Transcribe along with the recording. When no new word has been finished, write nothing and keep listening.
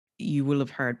you will have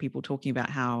heard people talking about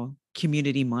how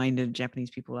community-minded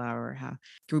Japanese people are, or how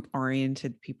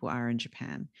group-oriented people are in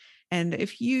Japan. And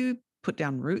if you put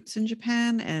down roots in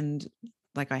Japan, and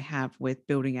like I have with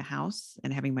building a house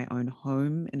and having my own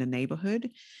home in a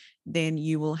neighborhood, then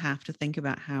you will have to think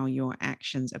about how your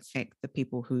actions affect the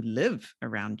people who live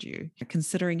around you.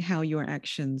 Considering how your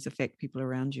actions affect people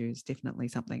around you is definitely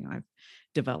something I've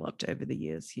developed over the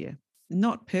years here.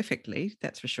 Not perfectly,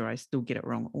 that's for sure. I still get it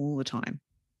wrong all the time.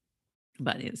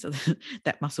 But yeah, so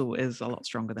that muscle is a lot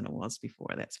stronger than it was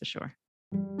before, that's for sure.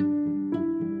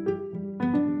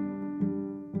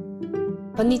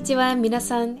 こんにちは、皆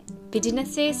さん。ビジネ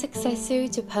スへサクセス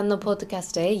ジャパンのポッドキャ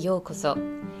ストへようこそ。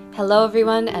Hello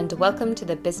everyone and welcome to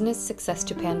the Business Success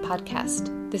Japan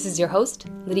podcast. This is your host,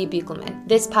 Liddy Buchelman.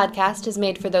 This podcast is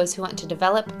made for those who want to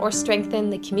develop or strengthen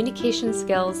the communication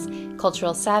skills,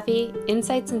 cultural savvy,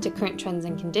 insights into current trends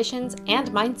and conditions,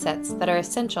 and mindsets that are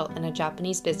essential in a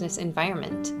Japanese business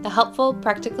environment. The helpful,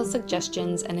 practical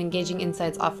suggestions and engaging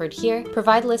insights offered here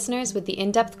provide listeners with the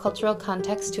in-depth cultural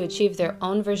context to achieve their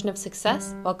own version of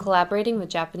success while collaborating with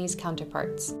Japanese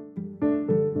counterparts.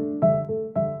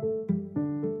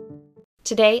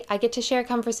 Today, I get to share a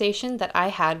conversation that I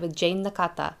had with Jayne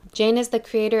Nakata. Jayne is the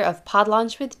creator of Pod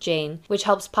Launch with Jayne, which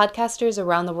helps podcasters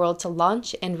around the world to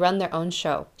launch and run their own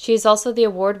show. She is also the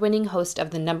award-winning host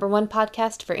of the #1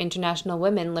 podcast for international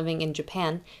women living in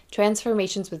Japan,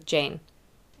 Transformations with Jayne.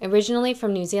 Originally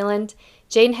from New Zealand,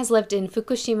 Jayne has lived in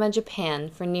Fukushima, Japan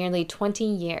for nearly 20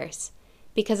 years.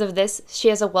 Because of this, she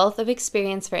has a wealth of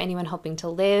experience for anyone hoping to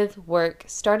live, work,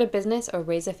 start a business, or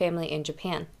raise a family in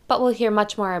Japan. But we'll hear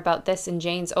much more about this in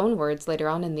Jayne's own words later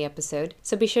on in the episode,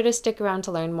 so be sure to stick around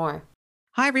to learn more.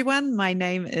 Hi, everyone. My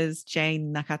name is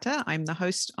Jayne Nakata. I'm the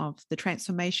host of the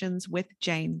Transformations with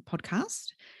Jayne podcast,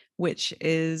 which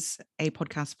is a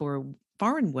podcast for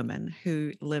foreign women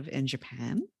who live in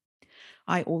Japan.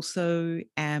 I also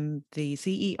am the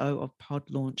CEO of Pod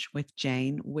Launch with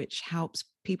Jayne, which helps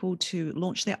people to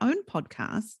launch their own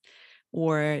podcasts,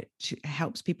 or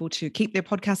helps people to keep their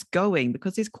podcast going,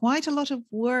 because there's quite a lot of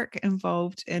work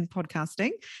involved in podcasting,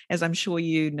 as I'm sure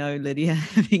you know, Lydia,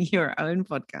 having your own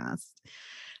podcast.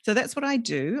 So that's what I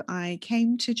do. I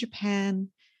came to Japan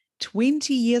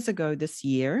 20 years ago this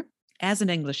year as an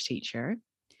English teacher,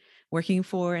 working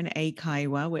for an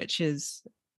eikaiwa, which is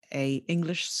an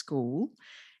English school,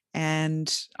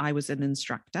 and I was an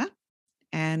instructor.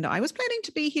 And I was planning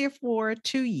to be here for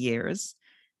 2 years,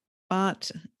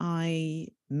 but I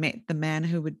met the man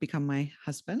who would become my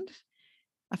husband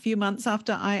a few months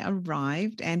after I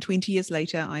arrived, and 20 years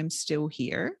later, I'm still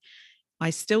here. I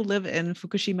still live in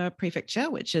Fukushima Prefecture,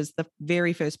 which is the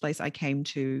very first place I came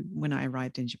to when I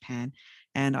arrived in Japan.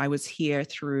 And I was here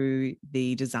through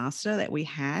the disaster that we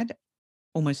had.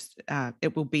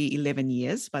 It will be 11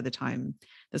 years by the time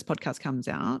this podcast comes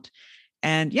out.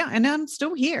 And yeah, and I'm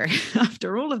still here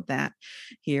after all of that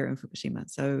here in Fukushima.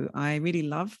 So I really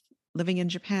love living in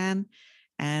Japan,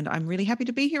 and I'm really happy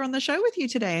to be here on the show with you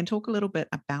today and talk a little bit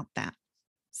about that.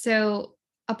 So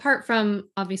apart from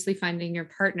obviously finding your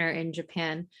partner in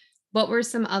Japan, what were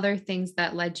some other things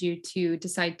that led you to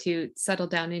decide to settle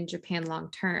down in Japan long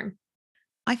term?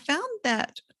 I found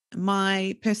that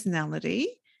my personality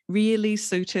really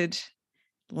suited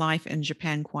life in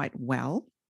Japan quite well.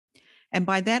 And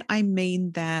by that, I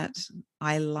mean that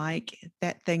I like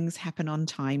that things happen on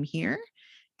time here,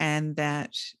 and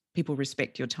that people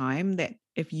respect your time, that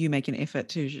if you make an effort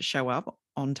to show up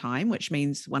on time, which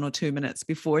means 1 or 2 minutes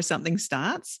before something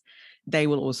starts, they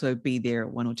will also be there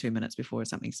 1 or 2 minutes before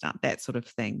something starts, that sort of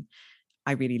thing.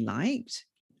 I really liked.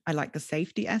 I like the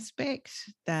safety aspect,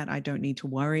 that I don't need to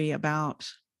worry about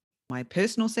my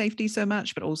personal safety so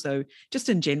much, but also just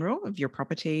in general of your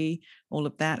property. All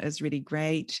of that is really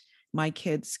great. My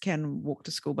kids can walk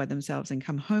to school by themselves and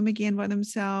come home again by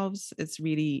themselves. It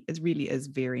really is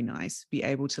very nice to be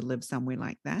able to live somewhere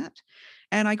like that.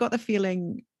 And I got the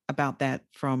feeling about that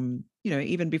from,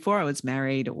 even before I was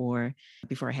married or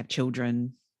before I had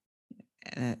children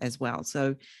as well.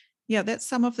 So yeah, that's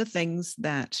some of the things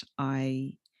that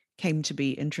I came to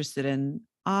be interested in.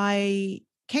 I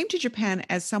came to Japan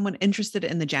as someone interested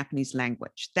in the Japanese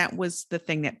language. That was the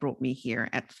thing that brought me here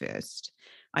at first.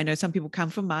 I know some people come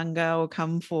for manga or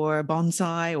come for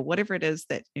bonsai or whatever it is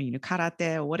that,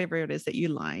 karate or whatever it is that you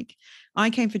like. I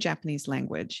came for Japanese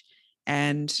language.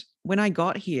 And when I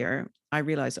got here, I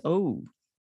realized,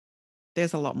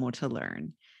 there's a lot more to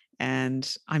learn.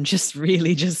 And I'm just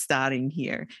really just starting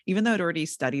here. Even though I'd already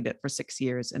studied it for 6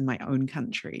 years in my own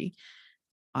country,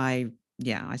 I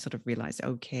sort of realized,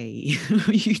 okay,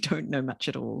 you don't know much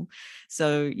at all.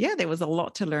 So yeah, there was a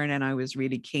lot to learn, and I was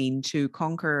really keen to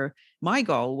conquer my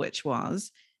goal, which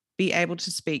was be able to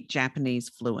speak Japanese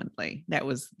fluently. That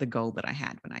was the goal that I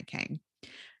had when I came.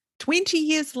 20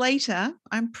 years later,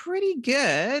 I'm pretty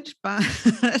good, but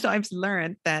I've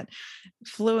learned that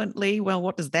fluently, well,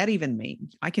 what does that even mean?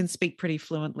 I can speak pretty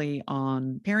fluently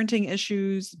on parenting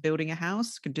issues, building a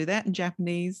house, could do that in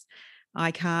Japanese.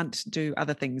 I can't do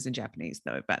other things in Japanese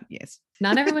though, but yes.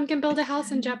 Not everyone can build a house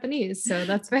in Japanese, so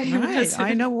that's very Right. I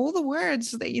impressive. know all the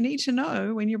words that you need to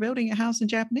know when you're building a house in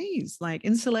Japanese, like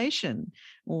insulation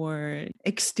or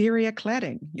exterior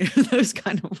cladding, those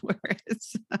kind of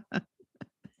words.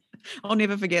 I'll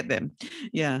never forget them.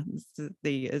 Yeah,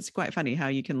 it's quite funny how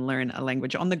you can learn a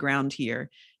language on the ground here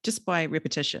just by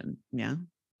repetition. Yeah.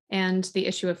 And the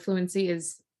issue of fluency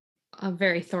is a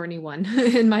very thorny one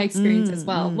in my experience as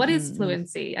well. What is Mm.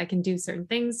 fluency? I can do certain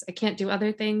things, I can't do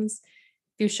other things.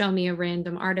 If you show me a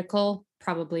random article,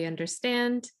 probably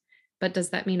understand. But does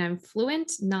that mean I'm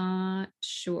fluent? Not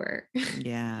sure.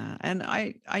 Yeah. And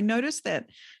I noticed that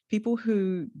people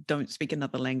who don't speak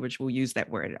another language will use that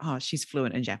word. Oh, she's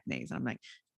fluent in Japanese. I'm like,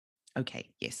 okay,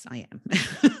 yes, I am.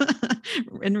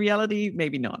 In reality,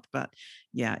 maybe not. But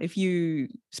yeah, if you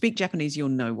speak Japanese, you'll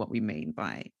know what we mean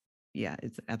by, yeah,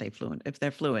 are they fluent? If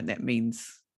they're fluent, that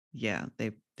means, yeah,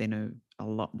 they know a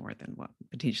lot more than what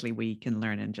potentially we can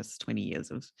learn in just 20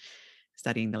 years of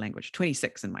studying the language.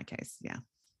 26 in my case. Yeah.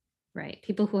 Right.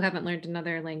 People who haven't learned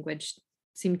another language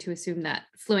seem to assume that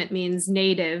fluent means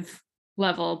native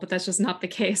level, but that's just not the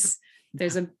case.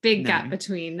 There's a big gap No,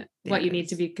 between there what you need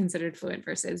to is. be considered fluent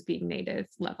versus being native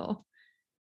level.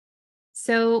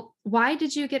 So, why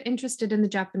did you get interested in the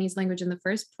Japanese language in the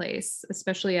first place,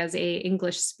 especially as a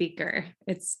English speaker?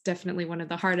 It's definitely one of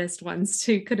the hardest ones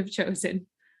to could have chosen.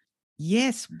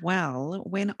 Yes. Well,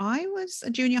 when I was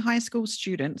a junior high school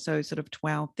student, so sort of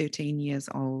 12, 13 years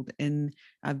old in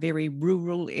a very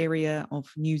rural area of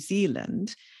New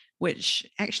Zealand, which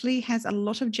actually has a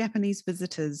lot of Japanese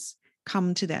visitors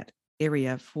come to that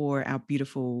area for our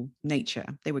beautiful nature.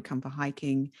 They would come for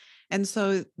hiking. And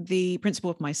so the principal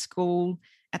of my school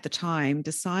at the time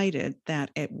decided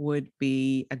that it would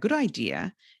be a good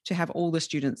idea to have all the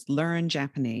students learn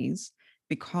Japanese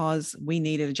because we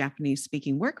needed a Japanese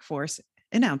speaking workforce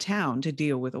in our town to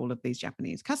deal with all of these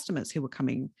Japanese customers who were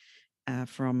coming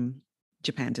from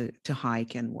Japan to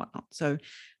hike and whatnot. So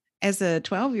as a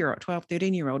 12-year-old, 12,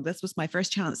 13-year-old, this was my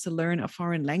first chance to learn a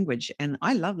foreign language. And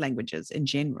I love languages in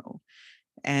general.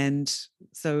 And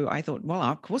so I thought, well,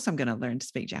 of course I'm going to learn to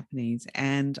speak Japanese.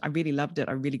 And I really loved it.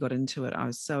 I really got into it. I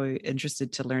was so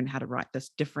interested to learn how to write this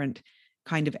different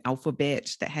kind of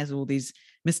alphabet that has all these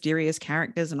mysterious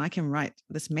characters. And I can write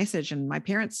this message and my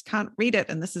parents can't read it.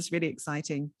 And this is really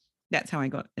exciting. That's how I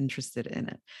got interested in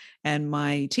it. And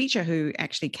my teacher, who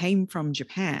actually came from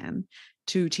Japan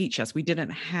to teach us, we didn't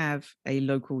have a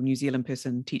local New Zealand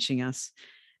person teaching us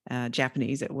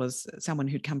Japanese. It was someone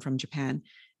who'd come from Japan,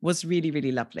 was really,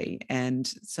 really lovely. And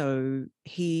so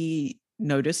he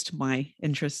noticed my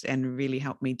interest and really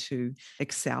helped me to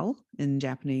excel in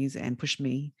Japanese and pushed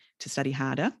me to study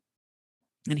harder.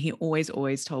 And he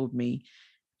always told me,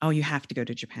 oh, you have to go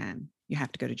to Japan. You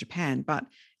have to go to Japan. But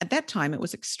at that time, it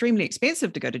was extremely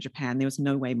expensive to go to Japan. There was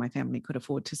no way my family could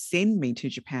afford to send me to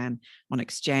Japan on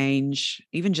exchange.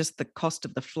 Even just the cost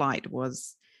of the flight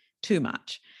was too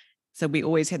much. So we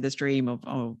always had this dream of,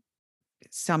 oh,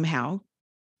 somehow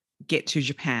get to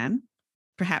Japan,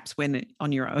 perhaps when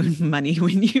on your own money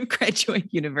when you graduate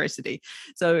university.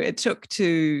 So it took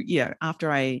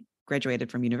after I graduated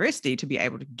from university to be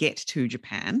able to get to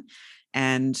Japan.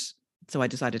 And so I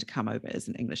decided to come over as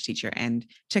an English teacher and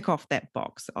tick off that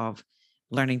box of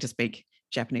learning to speak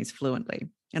Japanese fluently.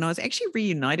 And I was actually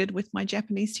reunited with my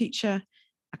Japanese teacher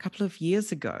a couple of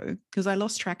years ago because I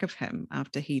lost track of him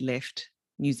after he left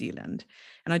New Zealand.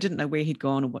 And I didn't know where he'd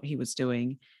gone or what he was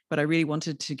doing, but I really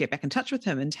wanted to get back in touch with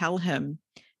him and tell him,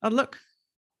 oh, look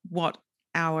what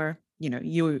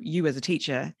you as a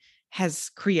teacher has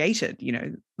created,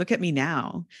 look at me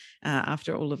now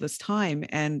after all of this time.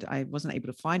 And I wasn't able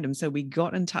to find him. So we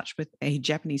got in touch with a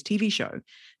Japanese TV show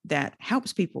that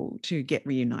helps people to get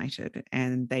reunited.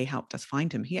 And they helped us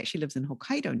find him. He actually lives in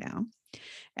Hokkaido now.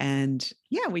 And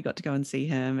yeah, we got to go and see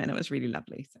him and it was really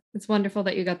lovely. It's wonderful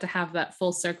that you got to have that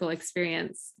full circle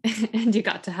experience and you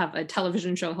got to have a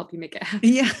television show help you make it happen.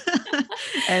 Yeah.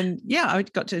 And yeah, I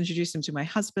got to introduce him to my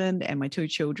husband and my two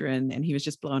children. And he was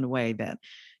just blown away that,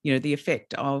 the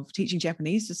effect of teaching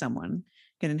Japanese to someone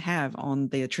can have on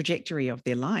the trajectory of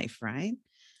their life, right?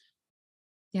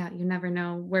 Yeah, you never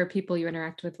know where people you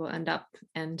interact with will end up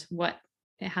and what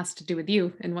it has to do with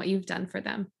you and what you've done for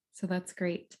them. So that's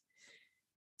great.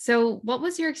 So, what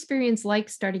was your experience like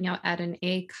starting out at an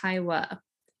Eikaiwa?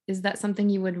 Is that something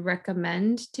you would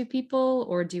recommend to people,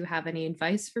 or do you have any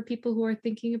advice for people who are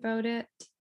thinking about it?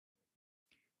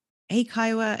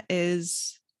 Eikaiwa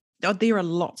there are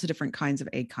lots of different kinds of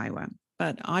eikaiwa,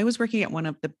 but I was working at one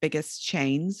of the biggest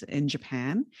chains in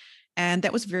Japan, and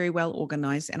that was very well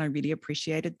organized, and I really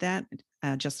appreciated that.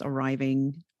 Just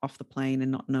arriving off the plane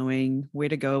and not knowing where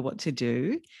to go, what to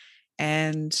do.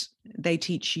 And they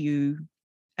teach you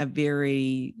a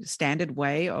very standard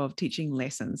way of teaching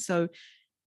lessons. So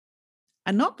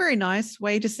a not very nice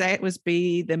way to say it was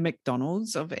be the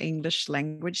McDonald's of English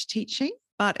language teaching.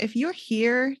 But if you're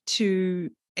here to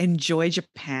enjoy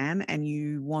Japan and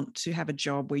you want to have a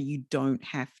job where you don't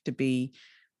have to be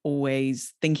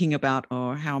always thinking about,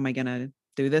 oh, how am I going to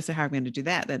do this or how am I going to do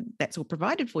that, then that's all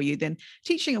provided for you, then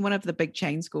teaching in one of the big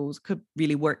chain schools could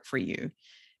really work for you.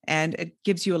 And it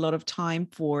gives you a lot of time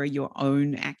for your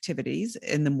own activities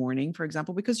in the morning, for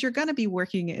example, because you're going to be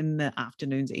working in the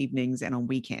afternoons, evenings, and on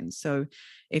weekends. So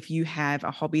if you have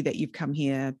a hobby that you've come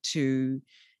here to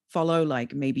follow,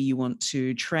 like maybe you want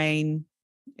to train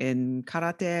in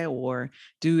karate or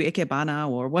do ikebana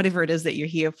or whatever it is that you're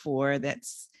here for,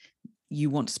 that's you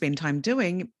want to spend time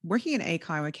doing, working in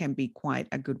eikaiwa can be quite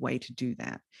a good way to do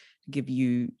that, to give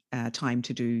you time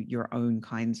to do your own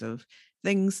kinds of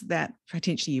things that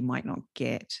potentially you might not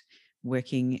get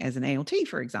working as an ALT,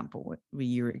 for example, where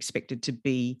you're expected to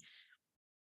be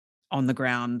on the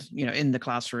ground, in the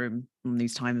classroom in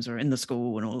these times or in the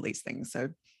school and all these things. So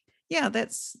yeah,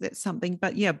 that's something.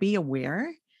 But yeah, be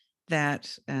aware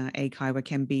that eikaiwa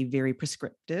can be very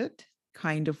prescripted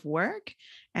kind of work.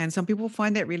 And some people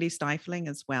find that really stifling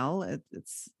as well.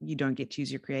 It's you don't get to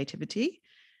use your creativity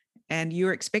and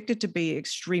you're expected to be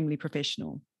extremely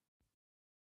professional.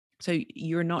 So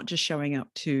you're not just showing up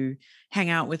to hang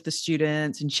out with the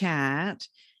students and chat.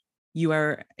 You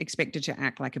are expected to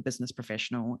act like a business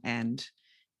professional and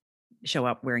show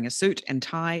up wearing a suit and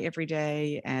tie every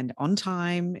day and on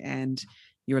time, and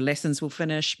your lessons will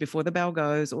finish before the bell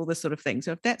goes, all this sort of thing.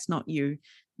 So if that's not you,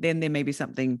 then there may be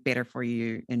something better for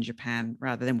you in Japan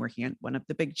rather than working at one of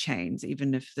the big chains,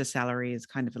 even if the salary is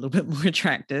kind of a little bit more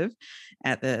attractive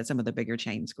at some of the bigger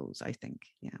chain schools, I think.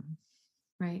 Yeah.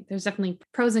 Right. There's definitely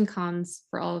pros and cons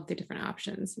for all of the different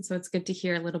options. And so it's good to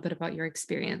hear a little bit about your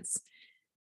experience.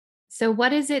 So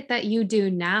what is it that you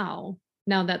do now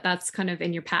that that's kind of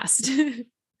in your past?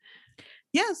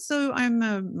 Yeah, so I'm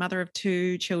a mother of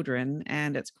two children,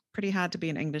 and it's pretty hard to be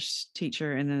an English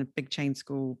teacher in a big chain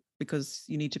school because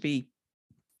you need to be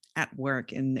at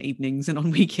work in the evenings and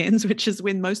on weekends, which is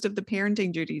when most of the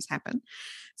parenting duties happen.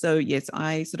 So, yes,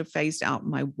 I sort of phased out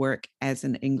my work as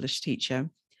an English teacher.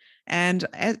 And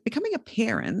as becoming a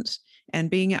parent and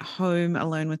being at home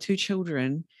alone with two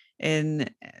children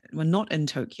not in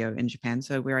Tokyo in Japan.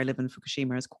 So where I live in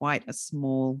Fukushima is quite a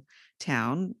small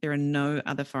town. There are no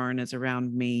other foreigners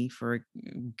around me for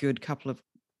a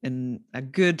in a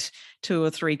good 2 or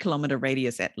 3 kilometer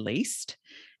radius at least.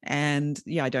 And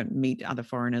yeah, I don't meet other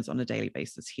foreigners on a daily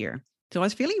basis here. So I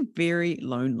was feeling very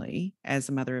lonely as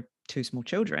a mother of two small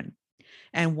children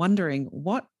and wondering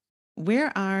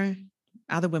where are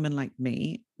other women like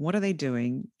me, what are they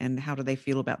doing and how do they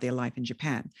feel about their life in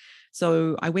Japan?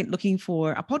 So I went looking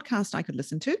for a podcast I could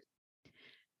listen to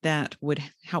that would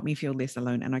help me feel less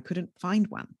alone, and I couldn't find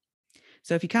one.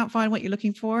 So if you can't find what you're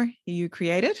looking for, you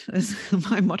create it, is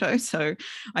my motto. So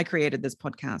I created this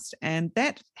podcast, and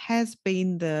that has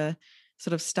been the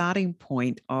sort of starting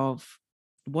point of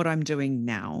what I'm doing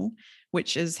now,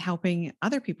 which is helping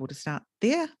other people to start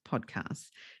their podcasts,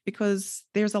 because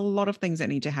there's a lot of things that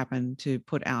need to happen to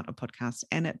put out a podcast,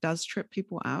 and it does trip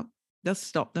people up, does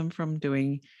stop them from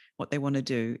doing what they want to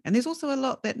do. And there's also a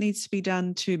lot that needs to be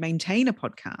done to maintain a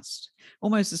podcast,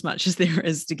 almost as much as there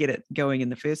is to get it going in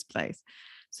the first place.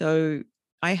 So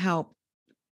I help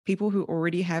people who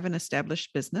already have an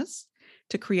established business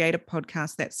to create a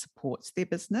podcast that supports their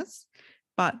business,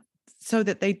 but so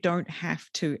that they don't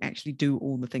have to actually do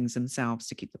all the things themselves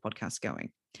to keep the podcast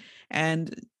going.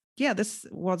 And yeah, this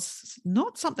was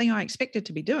not something I expected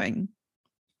to be doing.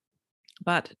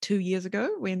 But 2 years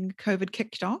ago, when COVID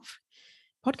kicked off,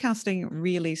 podcasting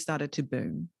really started to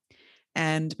boom.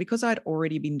 And because I'd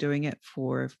already been doing it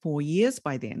for 4 years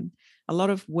by then, a lot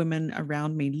of women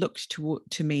around me looked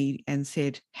to me and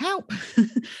said, help,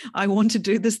 I want to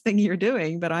do this thing you're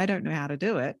doing, but I don't know how to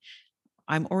do it.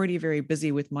 I'm already very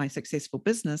busy with my successful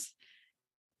business.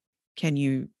 Can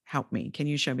you help me? Can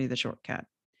you show me the shortcut?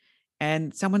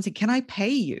 And someone said, can I pay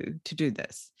you to do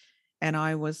this? And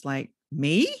I was like,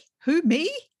 me? Who, me?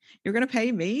 You're going to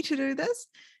pay me to do this?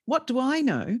 What do I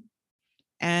know?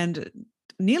 And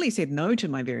nearly said no to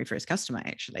my very first customer,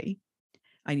 actually.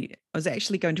 I was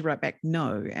actually going to write back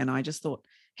no. And I just thought,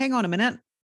 hang on a minute,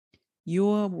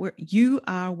 you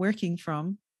are working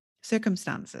from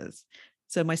circumstances.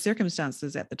 So my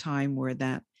circumstances at the time were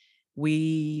that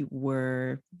we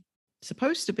were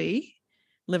supposed to be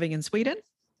living in Sweden,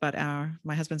 but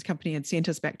my husband's company had sent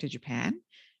us back to Japan.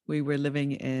 We were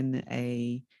living in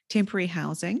a temporary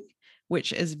housing,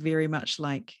 which is very much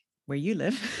like where you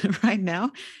live right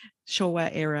now, Showa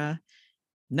era,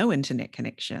 no internet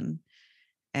connection.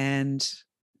 And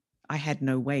I had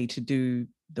no way to do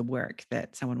the work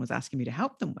that someone was asking me to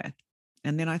help them with.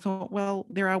 And then I thought, well,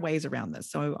 there are ways around this.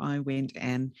 So I went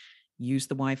and used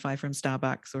the Wi-Fi from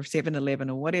Starbucks or 7-Eleven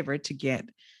or whatever to get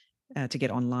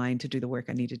online to do the work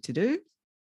I needed to do.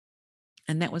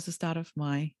 And that was the start of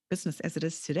my business as it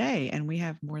is today. And we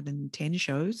have more than 10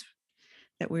 shows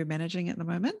that we're managing at the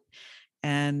moment.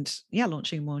 And yeah,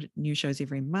 launching more new shows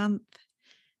every month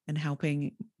and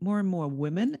helping more and more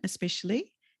women,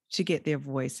 especially, to get their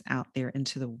voice out there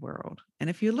into the world. And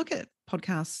if you look at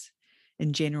podcasts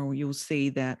in general, you'll see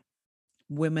that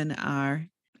women are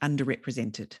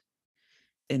underrepresented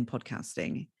in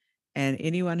podcasting. And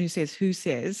anyone who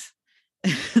says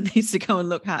needs to go and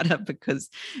look harder, because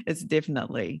it's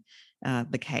definitely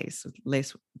the case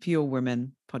with fewer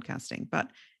women podcasting. But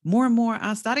more and more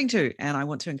are starting to, and I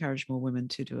want to encourage more women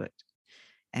to do it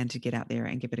and to get out there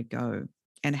and give it a go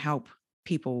and help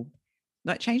people,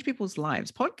 like change people's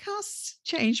lives. Podcasts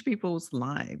change people's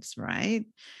lives, right?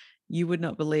 You would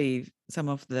not believe some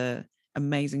of the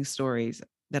amazing stories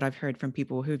that I've heard from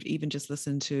people who've even just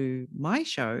listened to my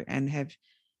show and have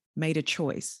made a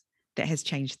choice that has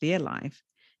changed their life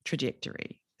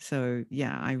trajectory. So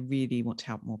yeah, I really want to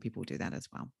help more people do that as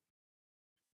well.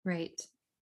 Right.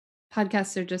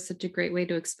 Podcasts are just such a great way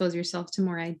to expose yourself to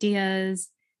more ideas,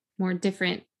 more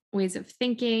different ways of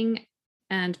thinking.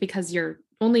 And because you're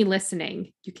only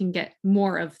listening, you can get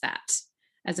more of that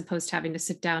as opposed to having to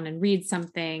sit down and read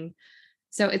something.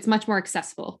 So it's much more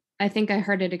accessible. I think I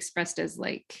heard it expressed as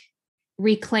like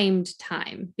reclaimed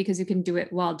time, because you can do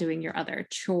it while doing your other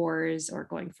chores or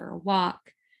going for a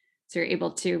walk. So you're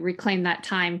able to reclaim that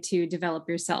time to develop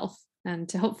yourself and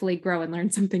to hopefully grow and learn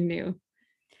something new.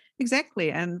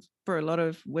 Exactly. And for a lot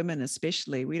of women,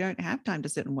 especially, we don't have time to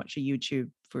sit and watch a YouTube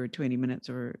for 20 minutes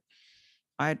or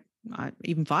I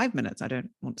even 5 minutes. I don't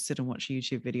want to sit and watch a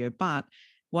YouTube video. But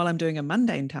while I'm doing a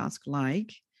mundane task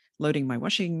like loading my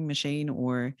washing machine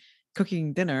or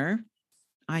cooking dinner,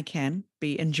 I can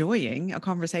be enjoying a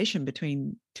conversation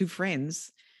between two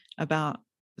friends about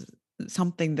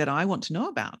something that I want to know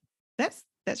about.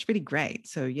 That's really great.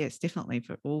 So yes, definitely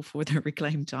for the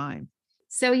reclaimed time.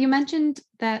 So you mentioned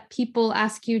that people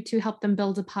ask you to help them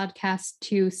build a podcast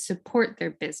to support their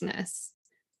business.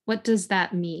 What does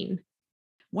that mean?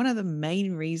 One of the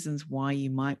main reasons why you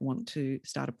might want to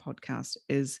start a podcast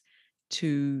is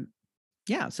to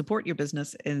support your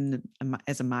business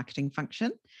as a marketing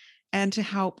function, and to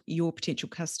help your potential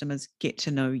customers get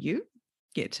to know you,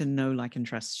 get to know, like, and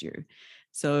trust you.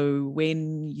 So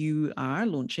when you are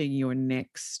launching your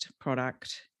next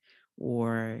product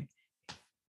or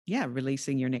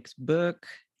releasing your next book,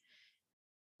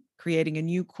 creating a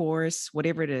new course,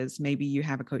 whatever it is, maybe you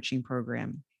have a coaching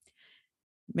program.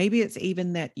 Maybe it's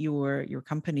even that your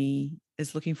company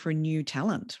is looking for new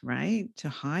talent, right? To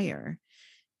hire.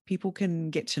 People can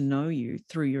get to know you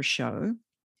through your show,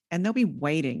 and they'll be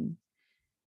waiting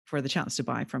for the chance to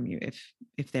buy from you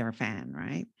if they're a fan,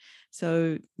 right?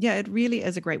 So yeah, it really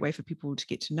is a great way for people to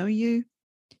get to know you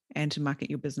and to market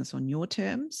your business on your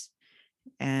terms,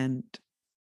 and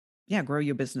grow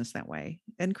your business that way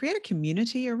and create a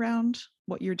community around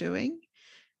what you're doing.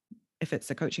 If it's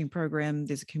a coaching program,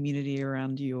 there's a community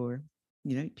around your,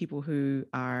 people who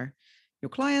are your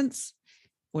clients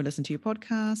or listen to your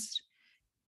podcast.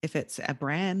 If it's a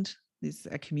brand, there's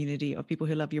a community of people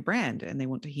who love your brand and they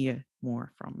want to hear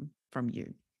more from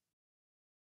you.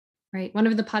 Right. One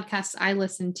of the podcasts I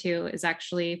listen to is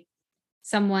actually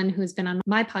someone who's been on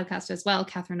my podcast as well,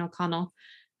 Catherine O'Connell.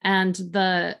 And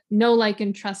the know, like,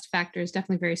 and trust factor is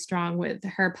definitely very strong with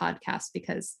her podcast,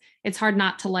 because it's hard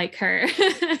not to like her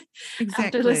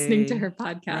after listening to her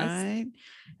podcast. Right.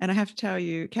 And I have to tell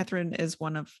you, Catherine is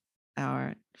one of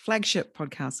our flagship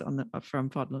podcasts from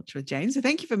Pod Launch with Jayne. So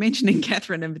thank you for mentioning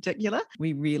Catherine in particular.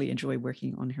 We really enjoy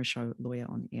working on her show, Lawyer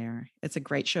on Air. It's a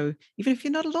great show, even if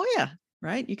you're not a lawyer,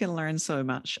 right? You can learn so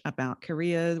much about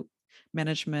career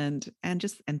management and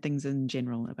things in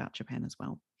general about Japan as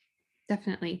well.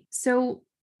 Definitely. So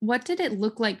what did it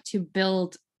look like to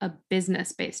build a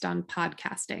business based on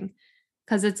podcasting?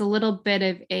 Because it's a little bit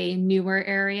of a newer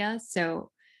area.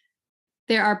 So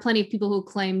there are plenty of people who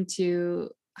claim to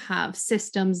have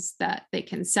systems that they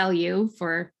can sell you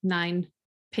for $9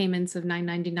 payments of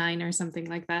 $9.99 or something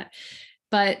like that.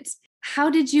 But how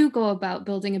did you go about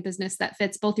building a business that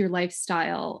fits both your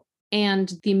lifestyle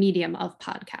and the medium of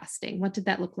podcasting? What did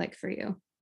that look like for you?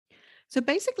 So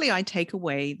basically, I take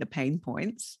away the pain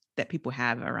points that people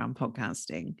have around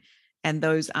podcasting. And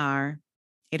those are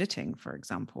editing, for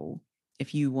example.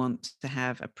 If you want to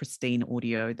have a pristine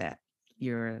audio that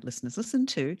your listeners listen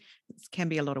to, it can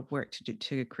be a lot of work to do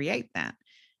to create that.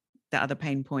 The other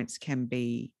pain points can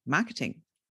be marketing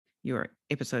your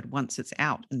episode once it's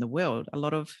out in the world. A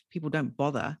lot of people don't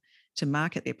bother to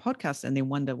market their podcast and then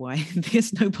wonder why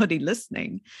there's nobody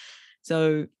listening.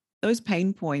 So those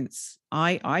pain points,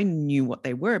 I knew what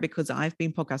they were because I've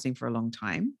been podcasting for a long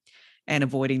time and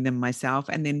avoiding them myself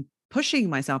and then pushing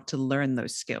myself to learn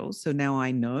those skills. So now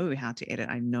I know how to edit,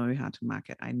 I know how to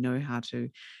market, I know how to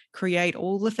create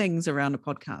all the things around a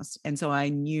podcast. And so I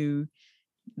knew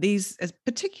these, as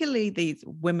particularly these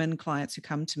women clients who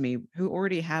come to me who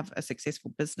already have a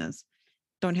successful business,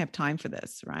 don't have time for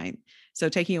this, right? So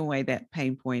taking away that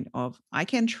pain point of I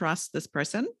can trust this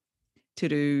person to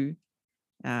do,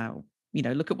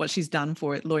 look at what she's done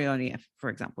for it. Lawyer on Air, for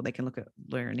example, they can look at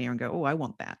Lawyer on Air and go, oh, I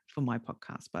want that for my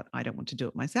podcast, but I don't want to do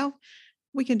it myself.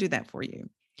 We can do that for you.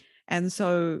 And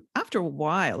so after a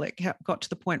while, it got to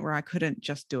the point where I couldn't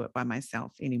just do it by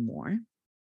myself anymore,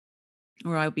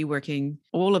 or I'll be working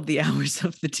all of the hours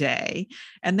of the day.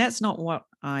 And that's not what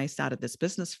I started this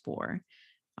business for.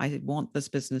 I want this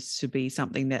business to be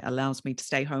something that allows me to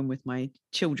stay home with my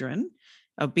children.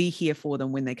 I'll be here for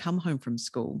them when they come home from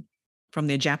school, from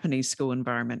their Japanese school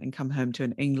environment, and come home to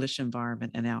an English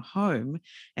environment in our home.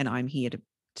 And I'm here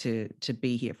to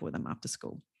be here for them after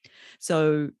school.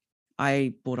 So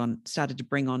I started to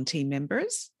bring on team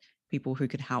members, people who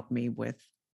could help me with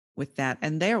that.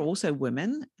 And they're also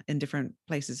women in different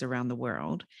places around the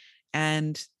world.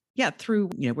 And yeah,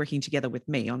 through working together with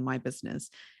me on my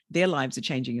business, their lives are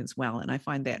changing as well. And I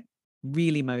find that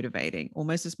really motivating,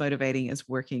 almost as motivating as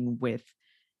working with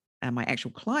my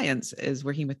actual clients, is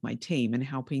working with my team and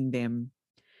helping them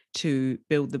to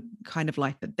build the kind of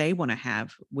life that they want to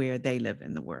have where they live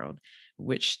in the world,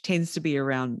 which tends to be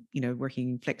around,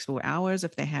 working flexible hours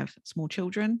if they have small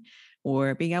children,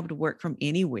 or being able to work from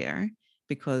anywhere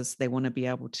because they want to be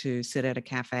able to sit at a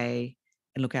cafe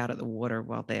and look out at the water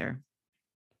while they're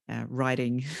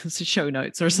writing show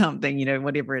notes or something,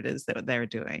 whatever it is that they're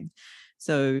doing.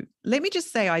 So let me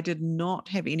just say, I did not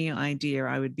have any idea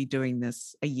I would be doing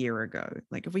this a year ago.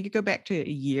 Like if we could go back to a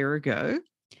year ago,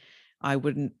 I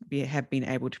wouldn't have been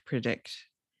able to predict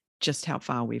just how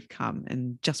far we've come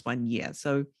in just 1 year.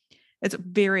 So it's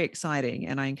very exciting.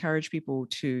 And I encourage people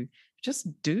to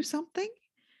just do something.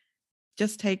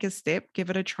 Just take a step, give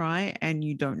it a try, and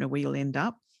you don't know where you'll end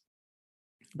up.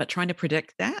 But trying to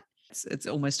predict that, it's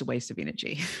almost a waste of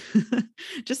energy.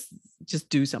 just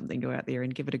do something, go out there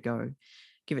and give it a go.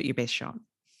 Give it your best shot.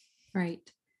 Right.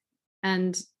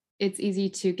 And it's easy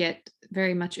to get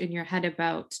very much in your head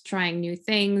about trying new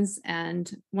things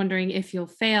and wondering if you'll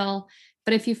fail.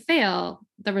 But if you fail,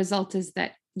 the result is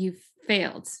that you've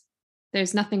failed.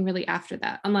 There's nothing really after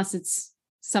that, unless it's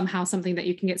somehow something that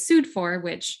you can get sued for,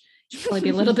 which you should probably be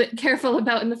a little bit careful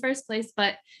about in the first place.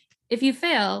 But if you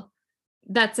fail,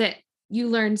 that's it. You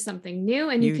learned something new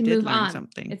and you can move on.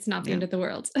 Something. It's not the end of the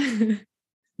world.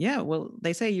 Yeah, well,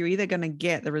 they say you're either going to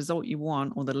get the result you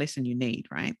want or the lesson you need,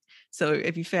 right? So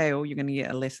if you fail, you're going to get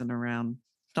a lesson around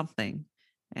something,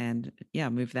 and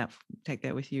take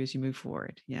that with you as you move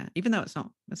forward. Yeah, even though it's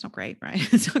not great,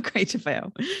 right? It's not great to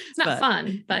fail. It's not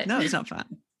fun, but no, it's not fun.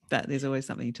 But there's always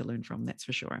something to learn from. That's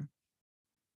for sure.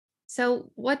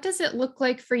 So what does it look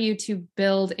like for you to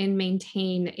build and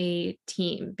maintain a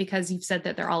team? Because you've said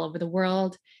that they're all over the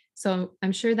world. So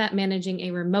I'm sure that managing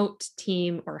a remote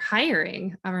team or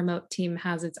hiring a remote team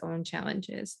has its own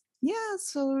challenges. Yeah,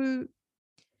 so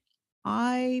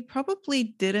I probably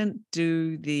didn't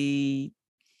do the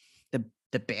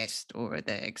best or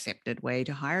the accepted way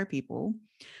to hire people.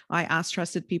 I asked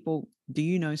trusted people, do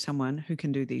you know someone who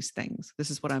can do these things?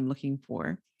 This is what I'm looking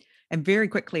for. And very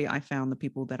quickly, I found the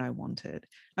people that I wanted.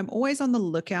 I'm always on the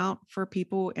lookout for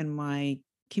people in my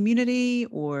community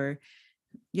or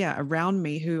around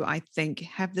me who I think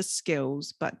have the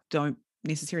skills, but don't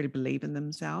necessarily believe in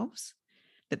themselves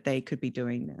that they could be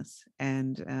doing this.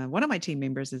 And one of my team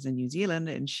members is in New Zealand,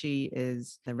 and she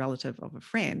is the relative of a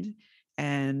friend.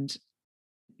 And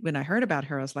when I heard about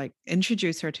her, I was like,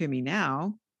 introduce her to me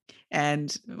now.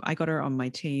 And I got her on my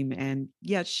team. And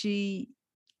she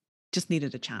just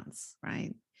needed a chance,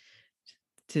 right?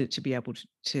 To be able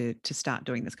to start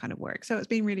doing this kind of work. So it's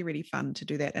been really, really fun to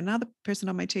do that. Another person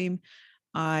on my team,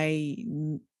 I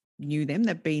knew them.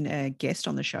 They've been a guest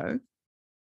on the show.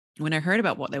 when I heard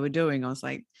about what they were doing, I was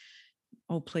like,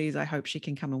 oh, please, I hope she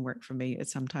can come and work for me at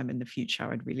some time in the future.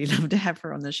 I'd really love to have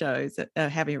her on the shows,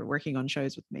 have her working on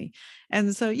shows with me.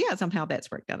 And so, yeah, somehow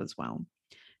that's worked out as well.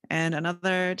 And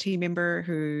another team member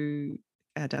who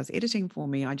does editing for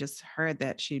me, I just heard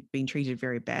that she'd been treated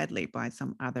very badly by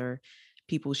some other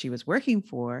people she was working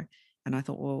for. And I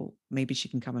thought, well, maybe she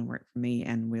can come and work for me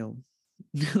and we'll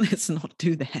let's not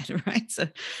do that. Right. So,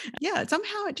 yeah,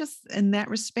 somehow it just, in that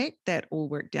respect, that all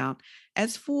worked out.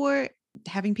 As for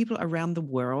having people around the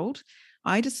world,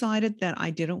 I decided that I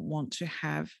didn't want to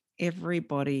have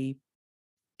everybody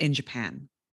in Japan.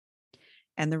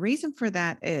 And the reason for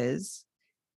that is,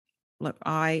 look,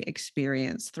 I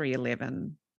experienced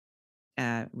 3/11.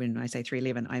 When I say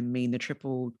 3/11, I mean the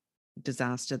triple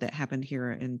disaster that happened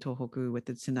here in Tohoku with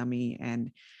the tsunami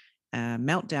and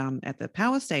meltdown at the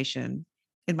power station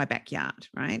in my backyard,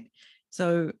 right?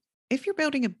 So if you're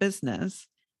building a business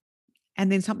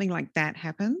and then something like that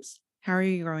happens, how are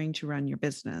you going to run your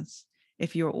business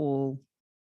if you're all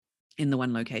in the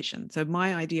one location? So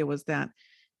my idea was that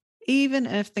even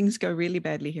if things go really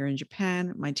badly here in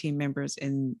Japan, my team members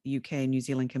in UK and New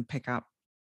Zealand can pick up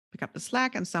the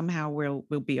slack, and somehow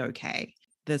we'll be okay.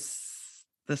 This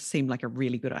seemed like a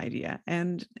really good idea,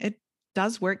 and it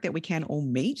does work that we can all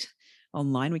meet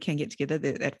online. We can get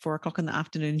together at 4 o'clock in the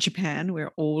afternoon in Japan.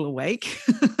 We're all awake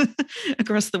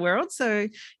across the world, so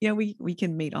yeah, we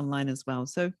can meet online as well.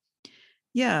 So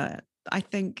yeah, I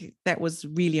think that was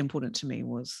really important to me,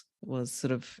 was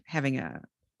sort of having a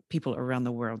people around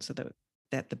the world so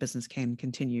that the business can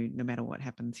continue no matter what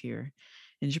happens here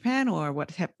in Japan, or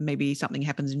maybe something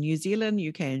happens in New Zealand,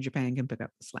 UK and Japan can pick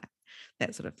up the slack,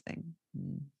 that sort of thing.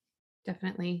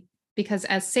 Definitely. Because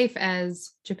as safe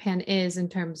as Japan is in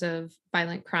terms of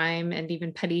violent crime and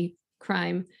even petty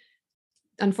crime,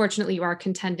 unfortunately, you are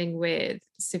contending with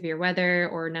severe weather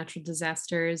or natural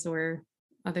disasters or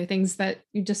other things that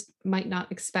you just might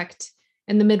not expect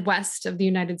in the Midwest of the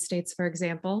United States, for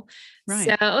example.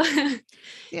 Right. So,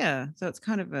 Yeah. So it's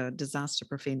kind of a disaster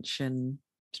prevention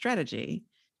strategy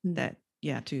that,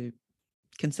 to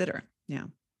consider. Yeah.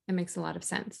 it makes a lot of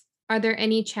sense. Are there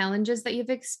any challenges that you've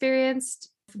experienced?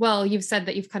 Well, you've said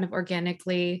that you've kind of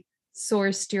organically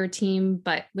sourced your team,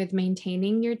 but with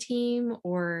maintaining your team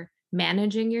or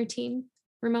managing your team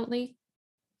remotely?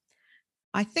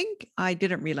 I think I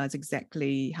didn't realize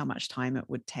exactly how much time it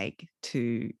would take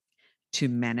to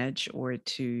manage or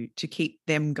to keep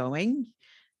them going,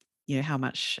 how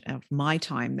much of my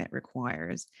time that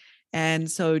requires.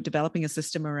 And so developing a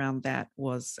system around that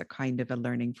was a kind of a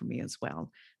learning for me as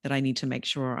well, that I need to make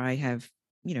sure I have,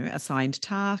 assigned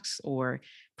tasks or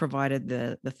provided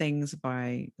the things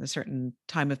by a certain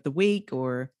time of the week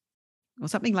or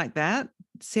something like that.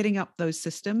 Setting up those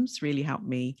systems really helped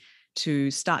me to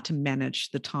start to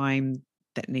manage the time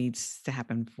that needs to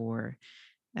happen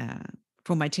uh,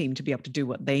 for my team to be able to do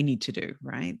what they need to do,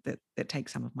 right? That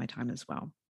takes some of my time as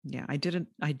well. Yeah, I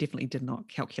definitely did not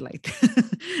calculate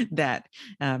that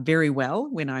very well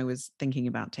when I was thinking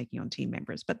about taking on team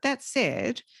members. But that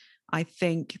said, I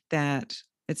think that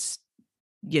it's,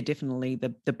 definitely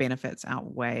the benefits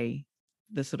outweigh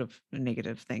the sort of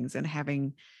negative things, and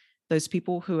having those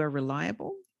people who are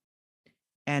reliable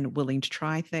and willing to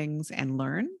try things and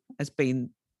learn has been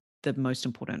the most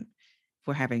important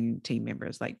for having team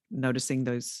members, like noticing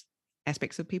those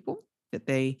aspects of people, that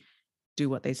they do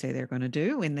what they say they're going to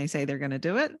do when they say they're going to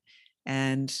do it.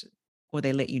 And, or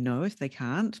they let you know if they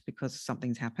can't because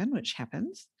something's happened, which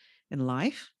happens in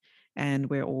life. And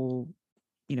we're all,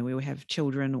 we all have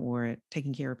children or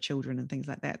taking care of children and things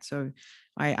like that. So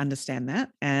I understand that.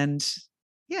 And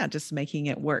yeah, just making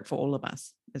it work for all of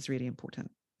us is really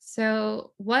important.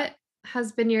 So, what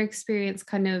has been your experience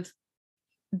kind of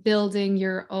building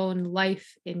your own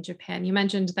life in Japan? You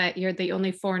mentioned that you're the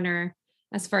only foreigner,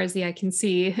 as far as the eye can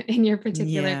see, in your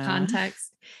particular Yeah.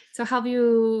 context. So, how have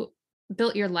you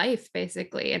built your life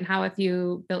basically? And how have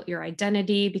you built your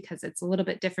identity? Because it's a little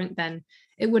bit different than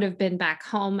it would have been back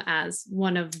home as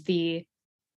one of the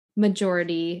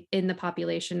majority in the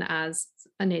population as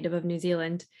a native of New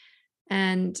Zealand.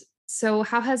 And so,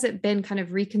 how has it been kind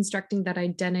of reconstructing that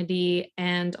identity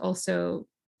and also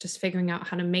just figuring out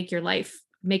how to make a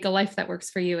life that works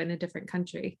for you in a different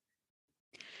country?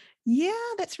 Yeah,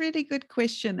 that's a really good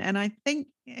question. And I think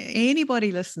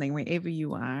anybody listening, wherever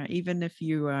you are, even if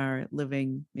you are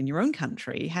living in your own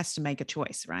country, has to make a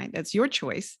choice, right? It's your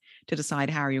choice to decide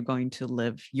how you're going to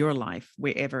live your life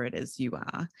wherever it is you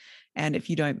are. And if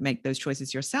you don't make those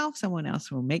choices yourself, someone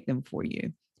else will make them for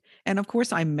you. And of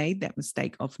course, I made that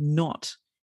mistake of not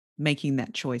making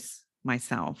that choice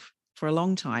myself for a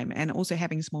long time. And also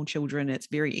having small children, it's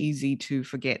very easy to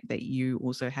forget that you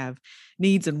also have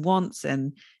needs and wants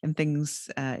and things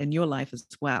in your life as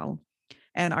well.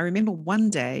 And I remember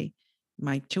one day,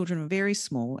 my children were very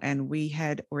small and we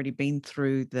had already been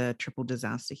through the triple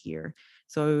disaster here.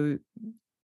 So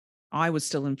I was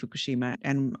still in Fukushima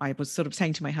and I was sort of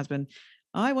saying to my husband,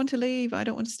 I want to leave. I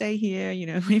don't want to stay here. You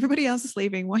know, everybody else is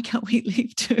leaving. Why can't we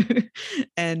leave too?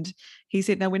 And he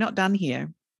said, no, we're not done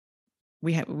here.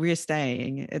 We're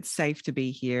staying. It's safe to be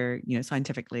here. You know,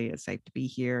 scientifically, it's safe to be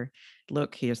here.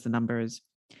 Look, here's the numbers.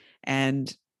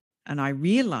 And I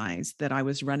realized that I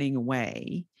was running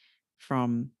away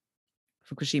from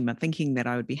Fukushima, thinking that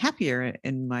I would be happier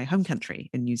in my home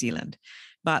country in New Zealand.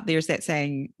 But there's that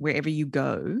saying, wherever you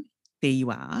go, there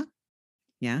you are.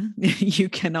 Yeah, you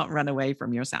cannot run away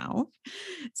from yourself.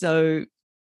 So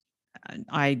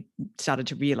I started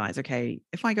to realize, okay,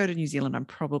 if I go to New Zealand, I'm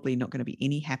probably not going to be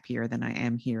any happier than I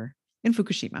am here in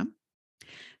Fukushima.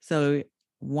 So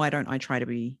why don't I try to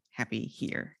be happy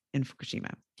here in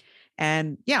Fukushima?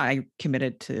 And yeah, I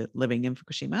committed to living in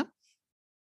Fukushima.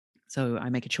 So I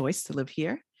make a choice to live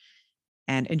here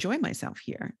and enjoy myself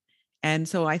here. And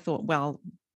so I thought, well,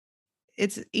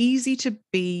 it's easy to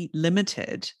be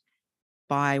limited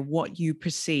by what you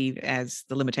perceive as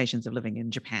the limitations of living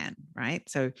in Japan, right?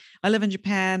 So I live in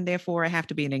Japan, therefore I have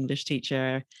to be an English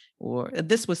teacher. Or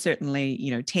this was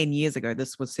certainly, 10 years ago,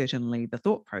 this was certainly the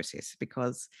thought process,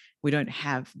 because we don't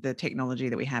have the technology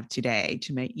that we have today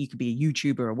to make, you could be a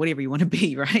YouTuber or whatever you want to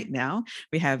be right now.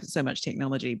 We have so much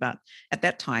technology, but at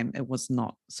that time it was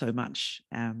not so much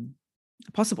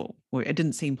possible, or it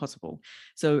didn't seem possible.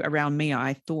 So around me,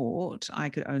 I thought I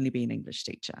could only be an English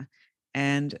teacher.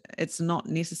 And it's not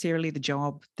necessarily the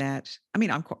job that,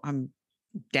 I'm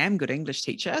damn good English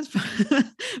teacher,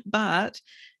 but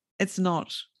it's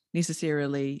not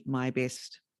necessarily my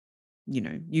best,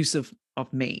 use of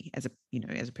me as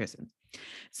a person.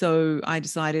 So I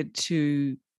decided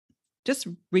to just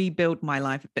rebuild my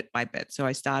life bit by bit. So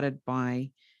I started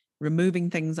by removing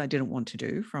things I didn't want to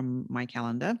do from my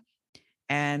calendar.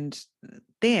 And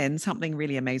then something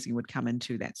really amazing would come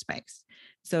into that space.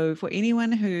 So for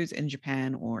anyone who's in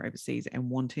Japan or overseas and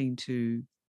wanting to,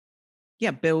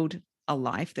 build a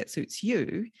life that suits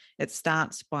you, it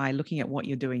starts by looking at what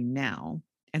you're doing now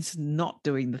and not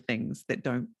doing the things that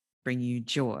don't bring you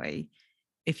joy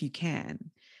if you can.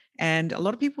 And a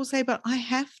lot of people say, but I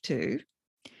have to.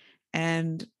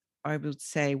 And I would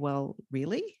say, well,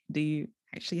 really? Do you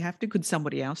actually have to? Could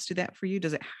somebody else do that for you?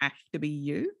 Does it have to be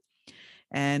you?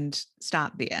 And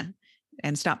start there,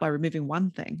 and start by removing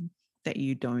one thing that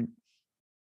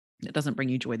doesn't bring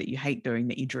you joy, that you hate doing,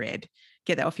 that you dread.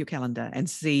 Get that off your calendar and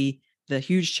see the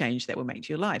huge change that will make to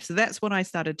your life. So that's what I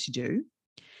started to do.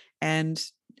 And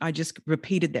I just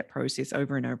repeated that process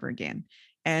over and over again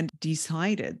and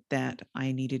decided that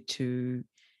I needed to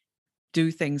do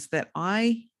things that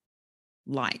I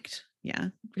liked. Yeah.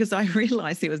 Because I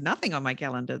realized there was nothing on my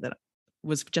calendar that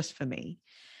was just for me.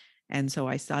 And so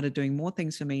I started doing more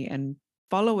things for me and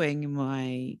following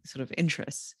my sort of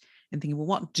interests and thinking, well,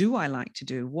 what do I like to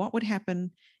do? What would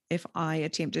happen if I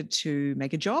attempted to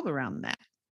make a job around that,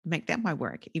 make that my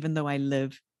work, even though I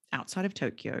live outside of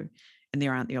Tokyo and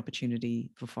there aren't the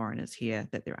opportunity for foreigners here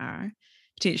that there are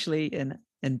potentially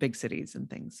in big cities and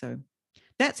things. So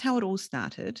that's how it all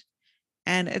started.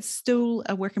 And it's still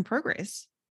a work in progress,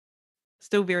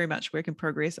 still very much work in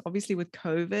progress. Obviously with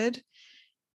COVID,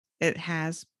 it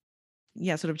has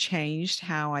sort of changed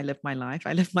how I live my life.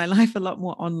 I live my life a lot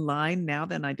more online now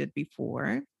than I did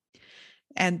before.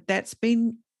 And that's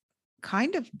been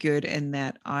kind of good in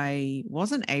that I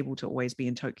wasn't able to always be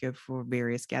in Tokyo for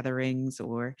various gatherings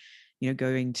or,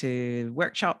 going to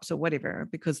workshops or whatever,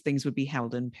 because things would be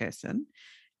held in person.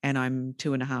 And I'm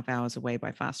 2.5 hours away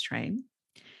by fast train.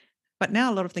 But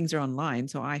now a lot of things are online.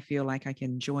 So I feel like I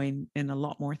can join in a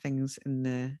lot more things in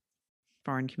the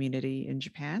foreign community in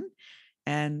Japan.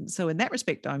 And so in that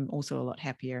respect, I'm also a lot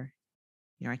happier.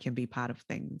 I can be part of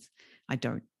things I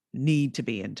don't need to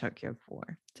be in Tokyo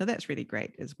for. So that's really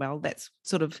great as well. That's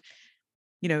sort of,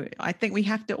 I think we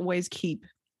have to always keep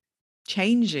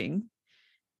changing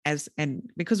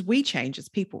because we change as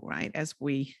people, right? As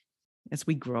we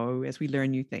grow, as we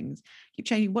learn new things, keep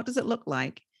changing. What does it look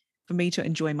like for me to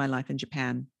enjoy my life in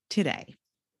Japan today?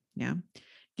 Yeah.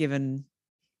 Given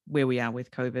where we are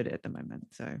with COVID at the moment.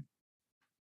 So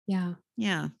yeah.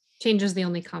 Change is the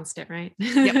only constant, right?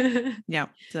 Yep. Yeah.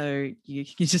 So you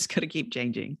just got to keep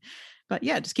changing. But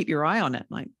yeah, just keep your eye on it.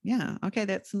 Like, yeah, okay,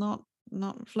 that's not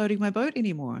floating my boat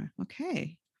anymore.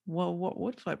 Okay. Well, what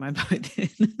would float my boat then?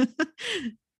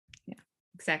 Yeah.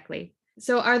 Exactly.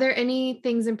 So are there any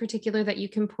things in particular that you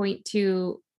can point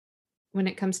to when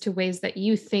it comes to ways that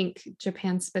you think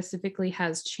Japan specifically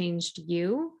has changed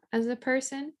you as a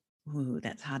person? Ooh,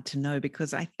 that's hard to know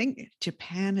because I think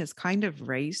Japan has kind of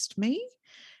raised me,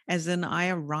 as in I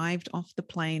arrived off the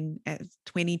plane at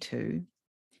 22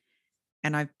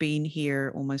 and I've been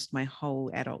here almost my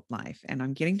whole adult life. And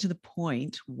I'm getting to the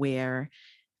point where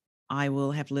I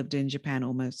will have lived in Japan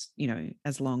almost,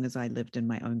 as long as I lived in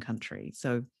my own country.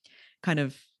 So kind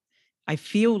of, I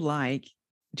feel like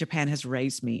Japan has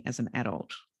raised me as an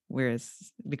adult,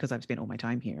 whereas because I've spent all my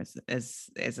time here as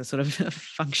a sort of a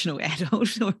functional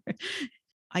adult, or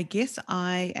I guess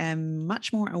I am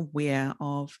much more aware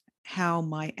of how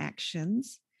my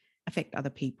actions affect other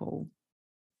people.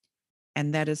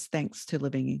 And that is thanks to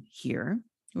living here.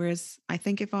 Whereas I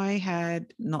think if I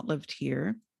had not lived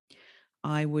here,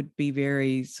 I would be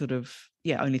very sort of,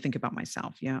 only think about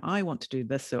myself. Yeah, I want to do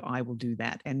this, so I will do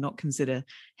that and not consider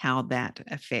how that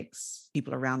affects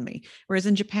people around me. Whereas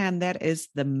in Japan, that is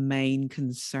the main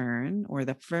concern or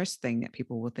the first thing that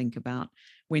people will think about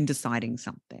when deciding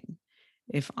something.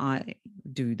 If I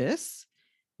do this,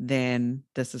 then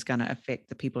this is going to affect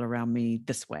the people around me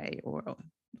this way or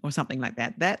something like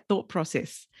that. That thought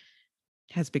process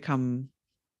has become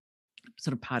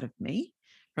sort of part of me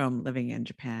from living in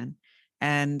Japan.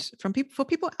 And for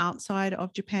people outside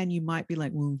of Japan, you might be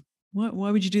like, well, why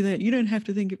would you do that? You don't have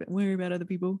to worry about other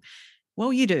people.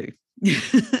 Well, you do.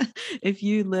 If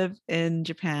you live in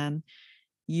Japan,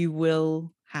 you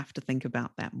will have to think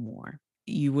about that more.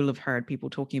 You will have heard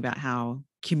people talking about how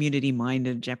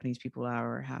community-minded Japanese people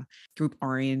are or how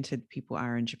group-oriented people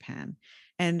are in Japan.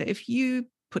 And if you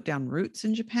put down roots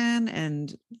in Japan,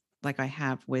 and like I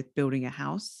have with building a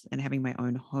house and having my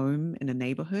own home in a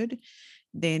neighborhood,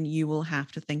 then you will have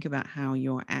to think about how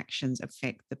your actions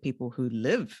affect the people who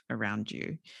live around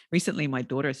you. Recently, my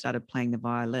daughter started playing the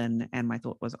violin, and my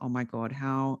thought was, oh my God,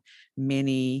 how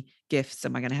many gifts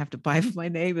am I going to have to buy for my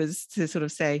neighbors to sort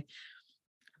of say,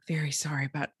 very sorry,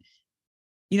 but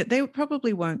they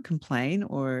probably won't complain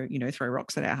or, throw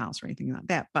rocks at our house or anything like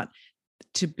that. But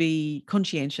to be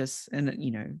conscientious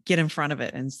and, get in front of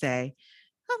it and say,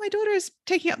 oh, my daughter is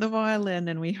taking up the violin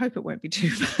and we hope it won't be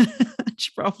too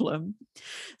much problem,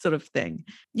 sort of thing.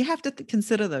 You have to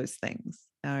consider those things.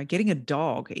 Getting a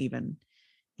dog, even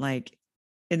like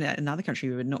in another country,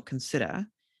 we would not consider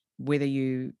whether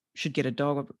you should get a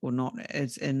dog or not,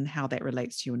 as in how that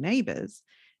relates to your neighbors.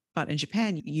 But in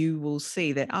Japan, you will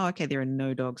see that, oh, okay, there are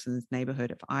no dogs in this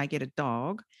neighborhood. If I get a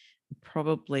dog, I'm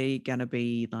probably going to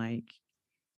be like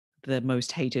the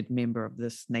most hated member of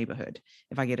this neighborhood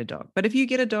if I get a dog. But if you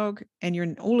get a dog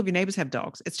and all of your neighbors have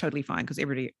dogs, it's totally fine because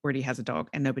everybody already has a dog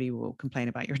and nobody will complain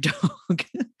about your dog.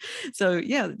 So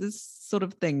yeah, this sort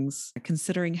of things,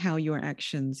 considering how your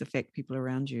actions affect people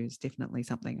around you is definitely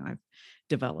something I've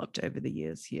developed over the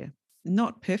years here.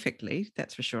 Not perfectly,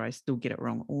 that's for sure. I still get it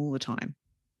wrong all the time.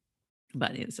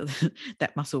 But so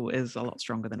that muscle is a lot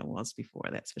stronger than it was before,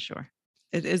 that's for sure.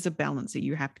 It is a balance that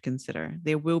you have to consider.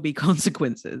 There will be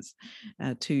consequences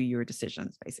to your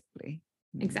decisions, basically.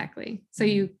 Exactly. So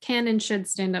you can and should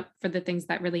stand up for the things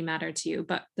that really matter to you,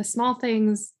 but the small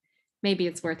things, maybe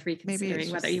it's worth reconsidering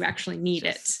whether you actually need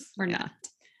it or not.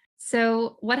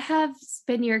 So what has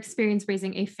been your experience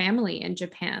raising a family in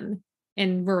Japan,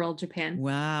 in rural Japan?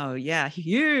 Wow. Yeah.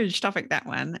 Huge topic, that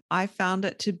one. I found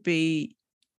it to be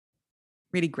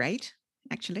really great,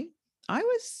 actually. I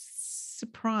was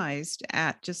surprised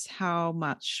at just how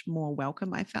much more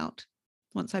welcome I felt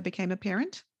once I became a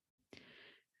parent.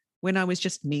 When I was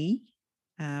just me,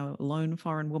 a lone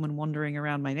foreign woman wandering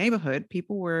around my neighborhood,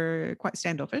 people were quite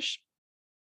standoffish.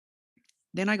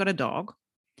 Then I got a dog,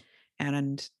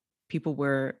 and people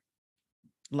were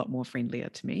a lot more friendlier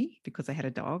to me because I had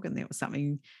a dog and there was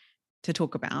something to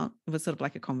talk about. It was sort of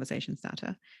like a conversation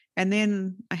starter. And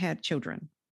then I had children,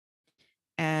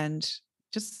 and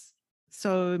just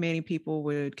so many people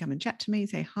would come and chat to me,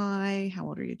 say, hi, how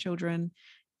old are your children?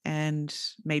 And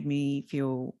made me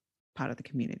feel part of the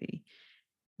community.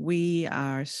 We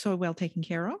are so well taken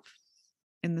care of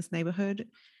in this neighborhood.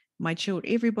 My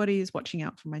children, everybody is watching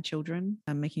out for my children,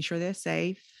 making sure they're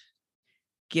safe,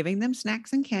 giving them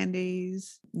snacks and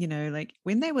candies. Like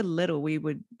when they were little, we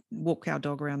would walk our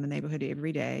dog around the neighborhood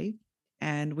every day,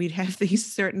 and we'd have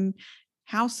these certain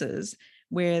houses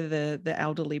where the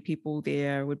elderly people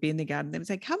there would be in the garden. They would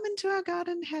say, come into our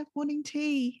garden, have morning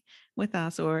tea with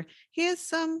us, or here's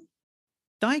some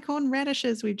daikon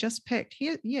radishes we've just picked.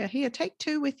 Here, take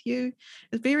 2 with you.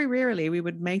 Very rarely we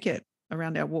would make it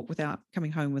around our walk without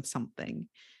coming home with something.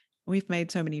 We've made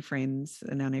so many friends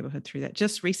in our neighborhood through that.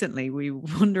 Just recently, we were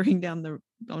wandering down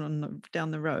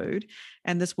the road,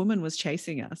 and this woman was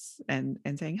chasing us and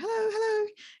saying, hello,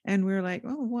 And we were like,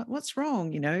 oh, what's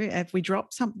wrong? Have we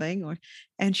dropped something?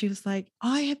 And she was like,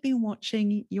 I have been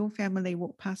watching your family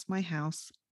walk past my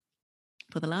house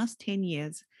for the last 10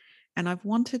 years. And I've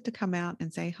wanted to come out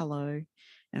and say hello.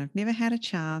 And I've never had a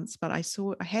chance, but I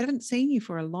hadn't seen you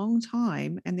for a long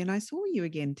time. And then I saw you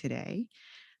again today.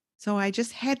 So I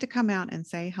just had to come out and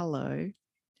say hello.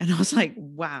 And I was like,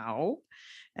 wow.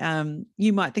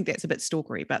 You might think that's a bit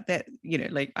stalkery, but that,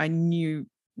 like I knew,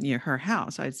 her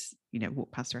house. I was,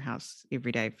 walked past her house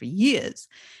every day for years.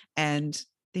 And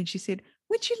then she said,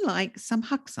 would you like some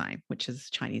haksai, which is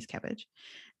Chinese cabbage?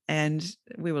 And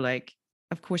we were like,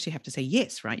 of course you have to say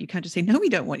yes, right? You can't just say, no, we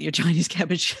don't want your Chinese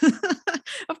cabbage.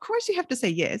 Of course you have to say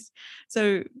yes.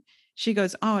 So she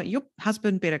goes, oh, your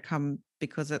husband better come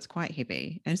because it's quite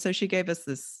heavy. And so she gave us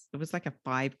this, it was like a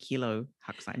 5-kilo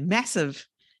haksai,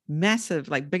 massive,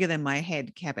 like bigger than my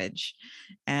head cabbage.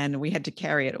 And we had to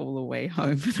carry it all the way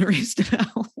home for the rest of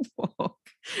our walk.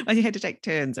 I had to take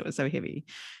turns. It was so heavy.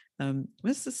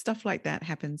 Most of stuff like that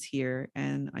happens here.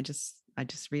 And I just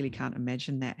really can't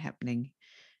imagine that happening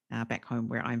back home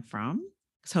where I'm from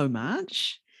so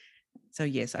much. So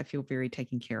yes, I feel very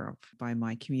taken care of by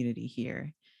my community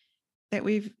here. That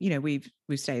we've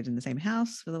stayed in the same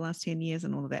house for the last 10 years,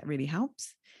 and all of that really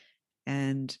helps.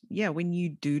 And yeah, when you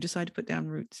do decide to put down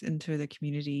roots into the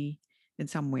community in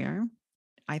somewhere,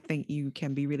 I think you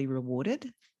can be really rewarded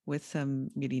with some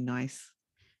really nice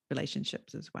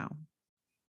relationships as well.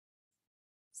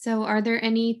 So are there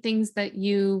any things that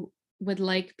you would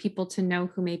like people to know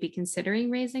who may be considering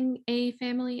raising a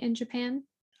family in Japan?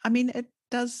 I mean, it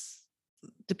does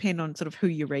depend on sort of who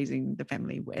you're raising the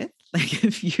family with. Like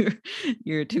if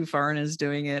you're two foreigners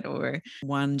doing it, or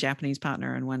one Japanese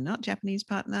partner and one not Japanese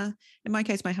partner. In my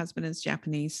case, my husband is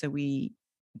Japanese, so we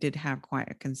did have quite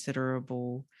a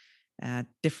considerable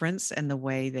difference in the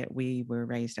way that we were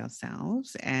raised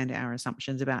ourselves and our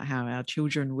assumptions about how our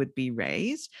children would be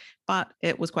raised. But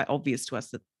it was quite obvious to us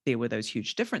that there were those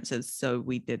huge differences. So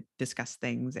we did discuss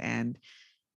things, and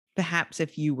perhaps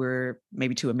if you were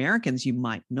maybe two Americans, you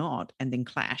might not, and then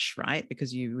clash, right?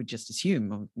 Because you would just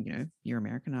assume, oh, you're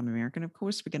American, I'm American. Of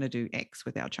course, we're going to do X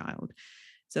with our child.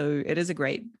 So it is a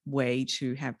great way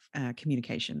to have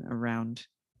communication around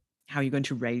how you're going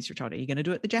to raise your child. Are you going to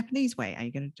do it the Japanese way? Are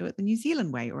you going to do it the New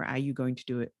Zealand way? Or are you going to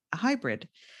do it a hybrid?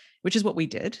 Which is what we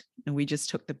did. And we just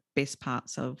took the best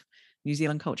parts of New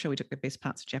Zealand culture. We took the best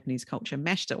parts of Japanese culture,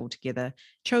 mashed it all together,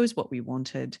 chose what we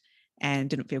wanted, and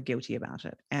didn't feel guilty about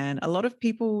it. And a lot of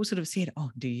people sort of said, oh,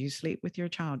 do you sleep with your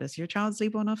child? Does your child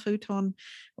sleep on a futon,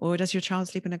 or does your child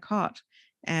sleep in a cot?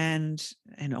 And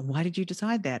why did you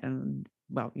decide that? And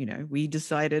well, we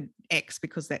decided X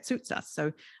because that suits us.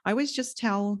 So I always just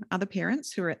tell other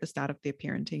parents who are at the start of their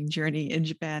parenting journey in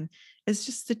Japan is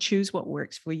just to choose what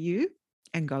works for you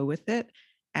and go with it.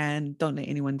 And don't let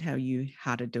anyone tell you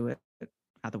how to do it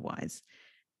otherwise.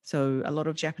 So a lot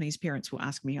of Japanese parents will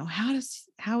ask me, oh,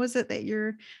 how is it that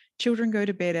your children go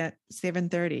to bed at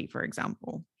 7:30, for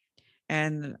example?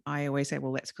 And I always say,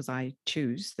 well, that's because I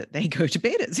choose that they go to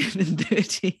bed at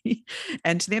 7:30.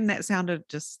 And to them, that sounded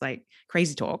just like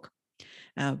crazy talk.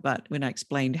 But when I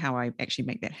explained how I actually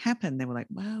make that happen, they were like,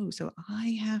 wow, so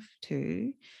I have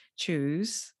to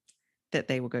choose that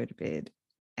they will go to bed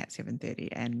at 7:30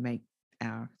 and make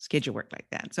our schedule work like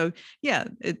that. So yeah,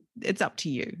 it's up to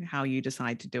you how you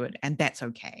decide to do it. And that's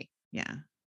okay. Yeah.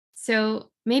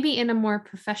 So maybe in a more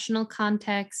professional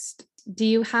context, do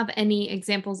you have any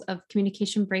examples of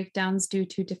communication breakdowns due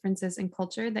to differences in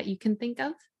culture that you can think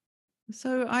of?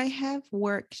 So I have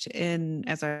worked in,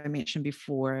 as I mentioned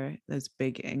before, those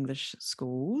big English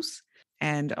schools,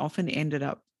 and often ended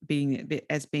up being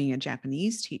a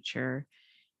Japanese teacher,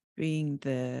 being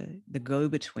the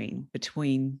go-between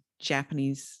between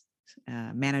Japanese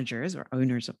managers or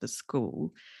owners of the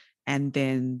school, and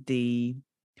then the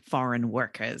foreign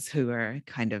workers who are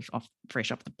kind of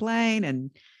fresh off the plane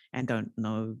and don't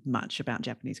know much about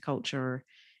Japanese culture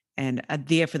and are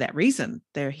there for that reason.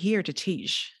 They're here to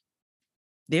teach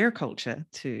their culture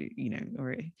to,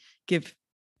 or give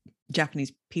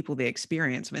Japanese people the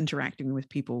experience of interacting with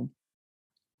people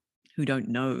who don't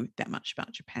know that much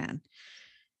about Japan.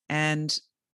 And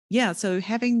yeah, so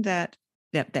having that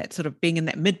sort of being in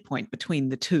that midpoint between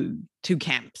the two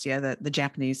camps, yeah, the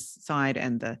Japanese side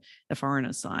and the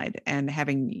foreigner side, and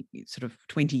having sort of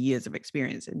 20 years of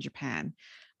experience in Japan,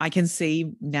 I can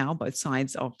see now both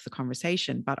sides of the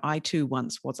conversation. But I too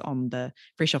once was on the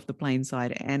fresh off the plane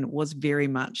side and was very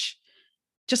much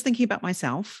just thinking about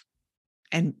myself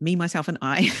and me, myself, and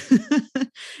I.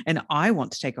 And I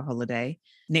want to take a holiday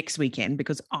next weekend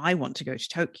because I want to go to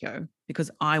Tokyo,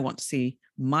 because I want to see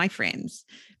my friends.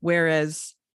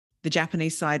 Whereas the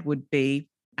Japanese side would be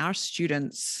our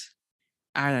students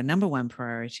are our number one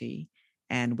priority,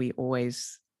 and we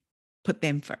always put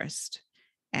them first.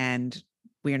 And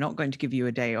we are not going to give you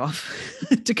a day off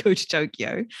to go to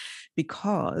Tokyo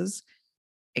because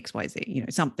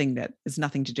XYZ, something that is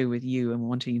nothing to do with you and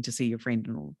wanting to see your friend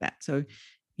and all of that. So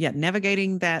yeah,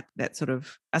 navigating that sort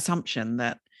of assumption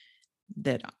that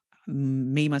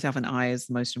me, myself, and I is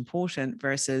the most important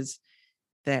versus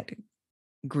that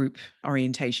group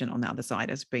orientation on the other side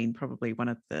has been probably one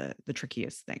of the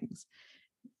trickiest things.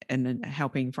 And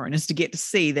helping foreigners to get to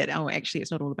see that, oh, actually,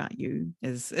 it's not all about you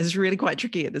is really quite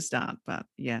tricky at the start. But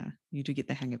yeah, you do get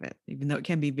the hang of it, even though it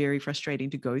can be very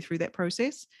frustrating to go through that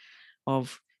process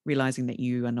of realizing that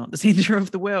you are not the center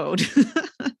of the world.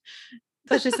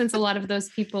 Especially since a lot of those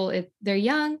people, they're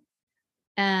young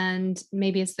and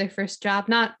maybe it's their first job,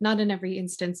 not in every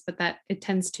instance, but that it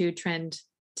tends to trend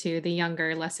to the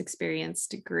younger, less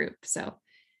experienced group. So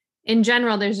in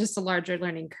general, there's just a larger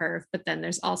learning curve, but then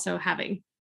there's also having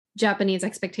Japanese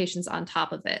expectations on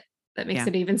top of it that makes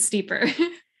it even steeper.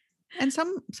 And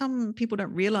some people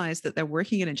don't realize that they're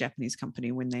working in a Japanese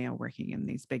company when they are working in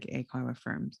these big eikaiwa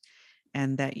firms,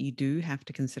 and that you do have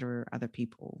to consider other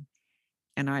people.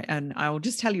 And I'll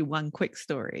just tell you one quick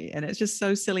story, and it's just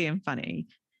so silly and funny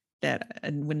that,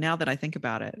 and now that I think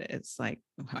about it, it's like,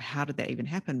 how did that even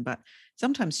happen? But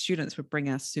sometimes students would bring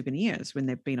us souvenirs when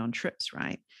they've been on trips,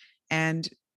 right? And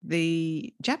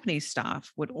the Japanese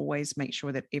staff would always make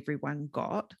sure that everyone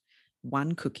got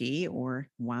one cookie or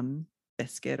one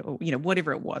biscuit or,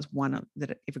 whatever it was,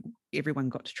 that everyone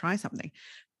got to try something.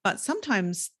 But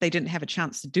sometimes they didn't have a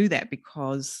chance to do that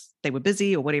because they were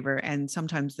busy or whatever. And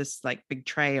sometimes this like big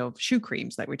tray of shoe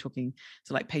creams, like we're talking,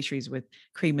 so like pastries with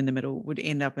cream in the middle, would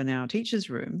end up in our teacher's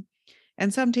room.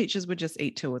 And some teachers would just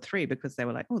eat 2 or 3 because they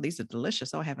were like, oh, these are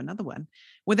delicious, I'll have another one,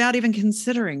 without even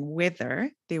considering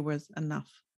whether there was enough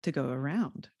to go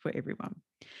around for everyone.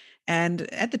 And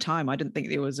at the time, I didn't think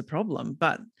there was a problem.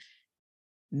 But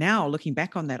now looking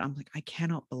back on that, I'm like, I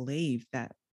cannot believe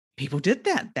that people did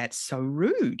that. That's so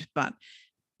rude. But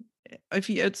if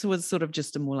it was sort of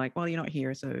just a more like, well, you're not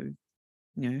here, so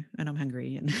and I'm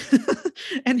hungry, and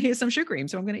and here's some sugar cream,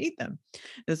 so I'm going to eat them.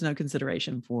 There's no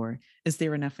consideration for, is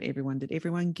there enough for everyone? Did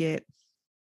everyone get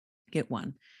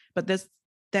one? But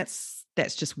that's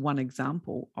just one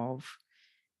example of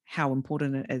how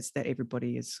important it is that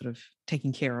everybody is sort of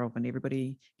taken care of and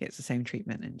everybody gets the same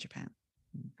treatment in Japan.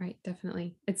 Right,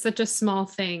 definitely. It's such a small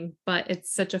thing, but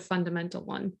it's such a fundamental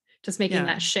one. Just making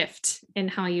that shift in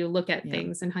how you look at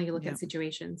things and how you look at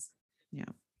situations. Yeah.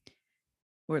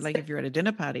 Or like if you're at a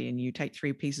dinner party and you take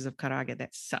 3 pieces of karaage,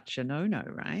 that's such a no-no,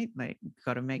 right? Like, you've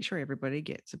got to make sure everybody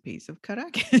gets a piece of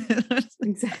karaage.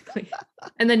 Exactly.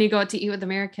 And then you go out to eat with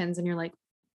Americans and you're like,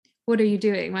 what are you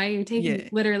doing? Why are you taking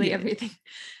literally everything?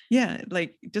 Yeah,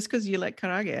 like just because you like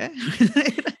karaage.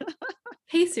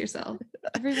 Pace yourself.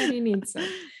 Everybody needs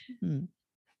some.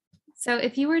 So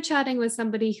if you were chatting with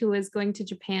somebody who was going to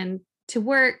Japan to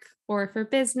work or for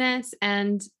business,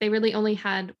 and they really only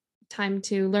had time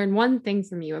to learn one thing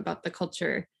from you about the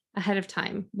culture ahead of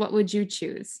time, what would you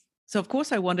choose? So of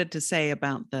course I wanted to say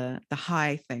about the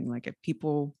hi thing, like if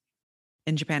people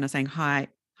in Japan are saying hi,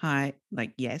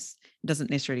 like yes, it doesn't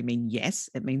necessarily mean yes,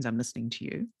 it means I'm listening to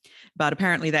you. But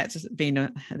apparently that's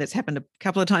happened a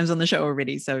couple of times on the show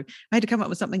already, so I had to come up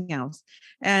with something else.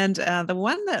 And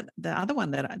the other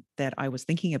one that I was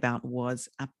thinking about was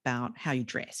about how you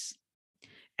dress.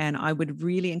 And I would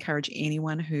really encourage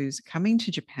anyone who's coming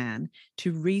to Japan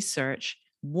to research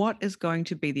what is going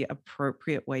to be the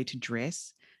appropriate way to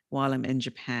dress while I'm in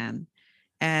Japan.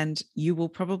 And you will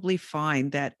probably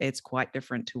find that it's quite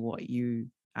different to what you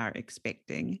are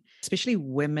expecting. Especially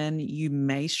women, you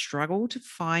may struggle to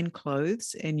find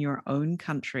clothes in your own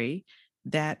country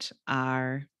that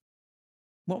are,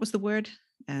 what was the word?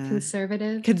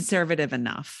 Conservative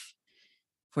enough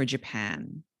for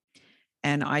Japan.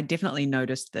 And I definitely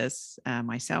noticed this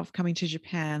myself coming to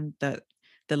Japan, that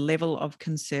the level of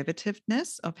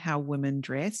conservativeness of how women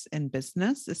dress in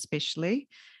business especially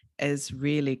is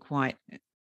really quite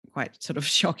sort of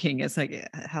shocking. It's like,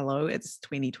 hello, it's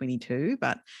 2022,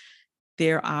 but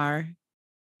there are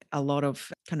a lot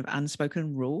of kind of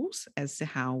unspoken rules as to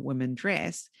how women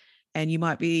dress. And you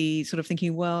might be sort of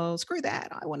thinking, well, screw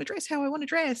that, I want to dress how I want to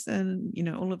dress, and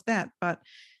all of that. But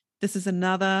this is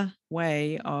another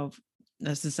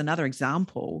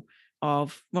example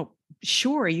of, well,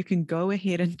 sure, you can go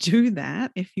ahead and do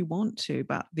that if you want to,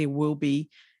 but there will be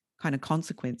kind of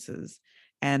consequences.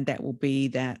 And that will be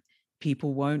that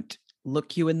people won't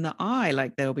look you in the eye,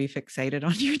 like they'll be fixated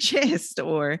on your chest,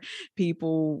 or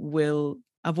people will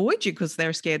avoid you because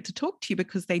they're scared to talk to you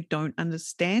because they don't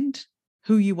understand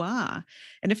who you are.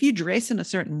 And if you dress in a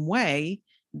certain way,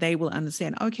 they will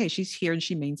understand, okay, she's here and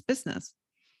she means business.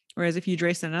 Whereas if you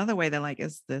dress in another way, they're like,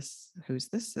 who's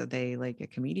this? Are they like a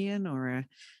comedian or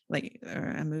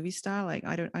a movie star? Like,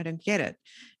 I don't get it.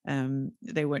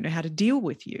 They won't know how to deal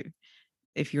with you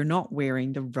if you're not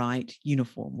wearing the right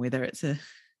uniform, whether it's a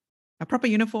proper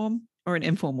uniform or an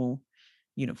informal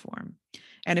uniform.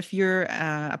 And if you're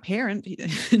a parent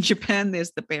in Japan,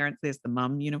 there's the parents, there's the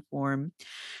mom uniform.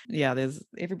 Yeah,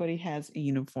 everybody has a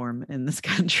uniform in this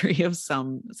country of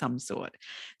some sort.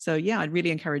 So yeah, I'd really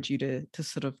encourage you to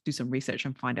sort of do some research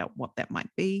and find out what that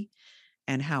might be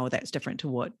and how that's different to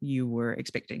what you were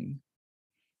expecting.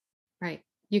 Right.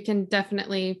 You can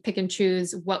definitely pick and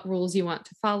choose what rules you want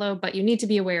to follow, but you need to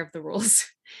be aware of the rules.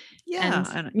 Yeah,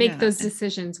 and make those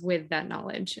decisions with that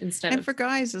knowledge instead and for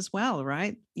guys as well,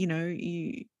 right?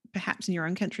 You perhaps in your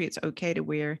own country it's okay to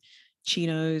wear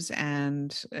chinos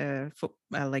and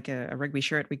like a rugby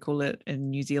shirt, we call it in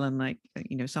New Zealand, like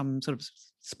some sort of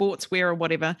sportswear or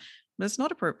whatever. But it's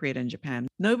not appropriate in Japan.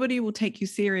 Nobody will take you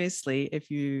seriously if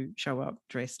you show up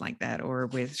dressed like that or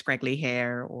with scraggly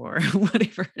hair or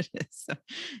whatever it is. So,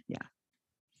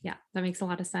 yeah, that makes a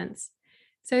lot of sense.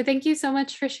 So thank you so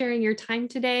much for sharing your time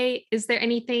today. Is there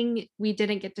anything we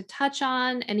didn't get to touch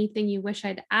on? Anything you wish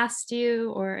I'd asked you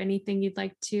or anything you'd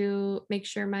like to make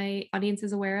sure my audience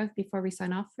is aware of before we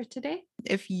sign off for today?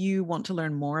 If you want to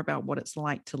learn more about what it's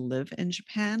like to live in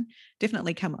Japan,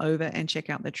 definitely come over and check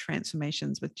out the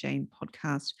Transformations with Jayne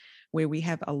podcast, where we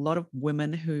have a lot of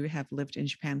women who have lived in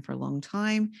Japan for a long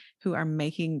time, who are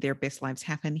making their best lives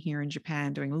happen here in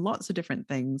Japan, doing lots of different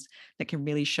things that can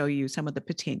really show you some of the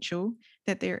potential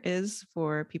that there is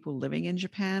for people living in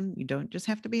Japan. You don't just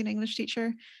have to be an English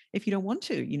teacher if you don't want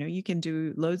to. You can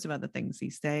do loads of other things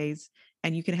these days,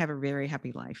 and you can have a very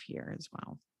happy life here as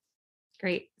well.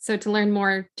 Great. So to learn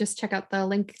more, just check out the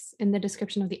links in the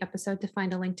description of the episode to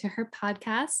find a link to her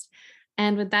podcast.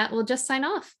 And with that, we'll just sign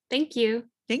off. Thank you.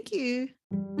 Thank you.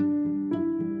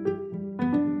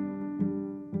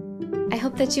 I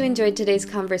hope that you enjoyed today's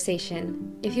conversation.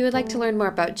 If you would like to learn more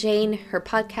about Jayne, her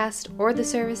podcast, or the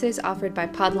services offered by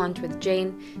Pod Launch with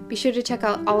Jayne, be sure to check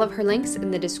out all of her links in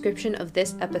the description of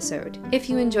this episode. If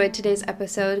you enjoyed today's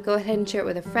episode, go ahead and share it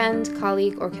with a friend,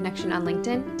 colleague, or connection on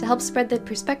LinkedIn to help spread the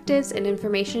perspectives and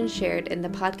information shared in the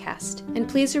podcast. And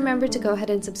please remember to go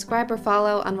ahead and subscribe or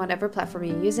follow on whatever platform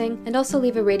you're using, and also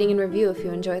leave a rating and review if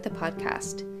you enjoy the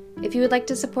podcast. If you would like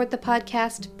to support the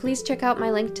podcast, please check out my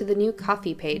link to the new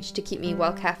coffee page to keep me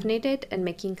well caffeinated and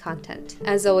making content.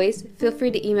 As always, feel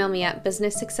free to email me at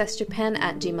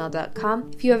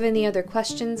businesssuccessjapan@gmail.com if you have any other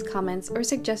questions, comments, or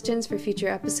suggestions for future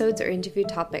episodes or interview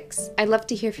topics. I'd love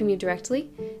to hear from you directly,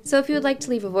 so if you would like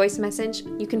to leave a voice message,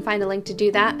 you can find a link to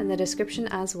do that in the description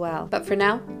as well. But for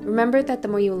now, remember that the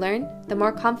more you learn, the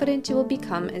more confident you will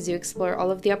become as you explore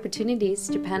all of the opportunities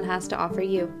Japan has to offer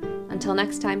you. Until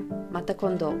next time, mata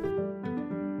kondo.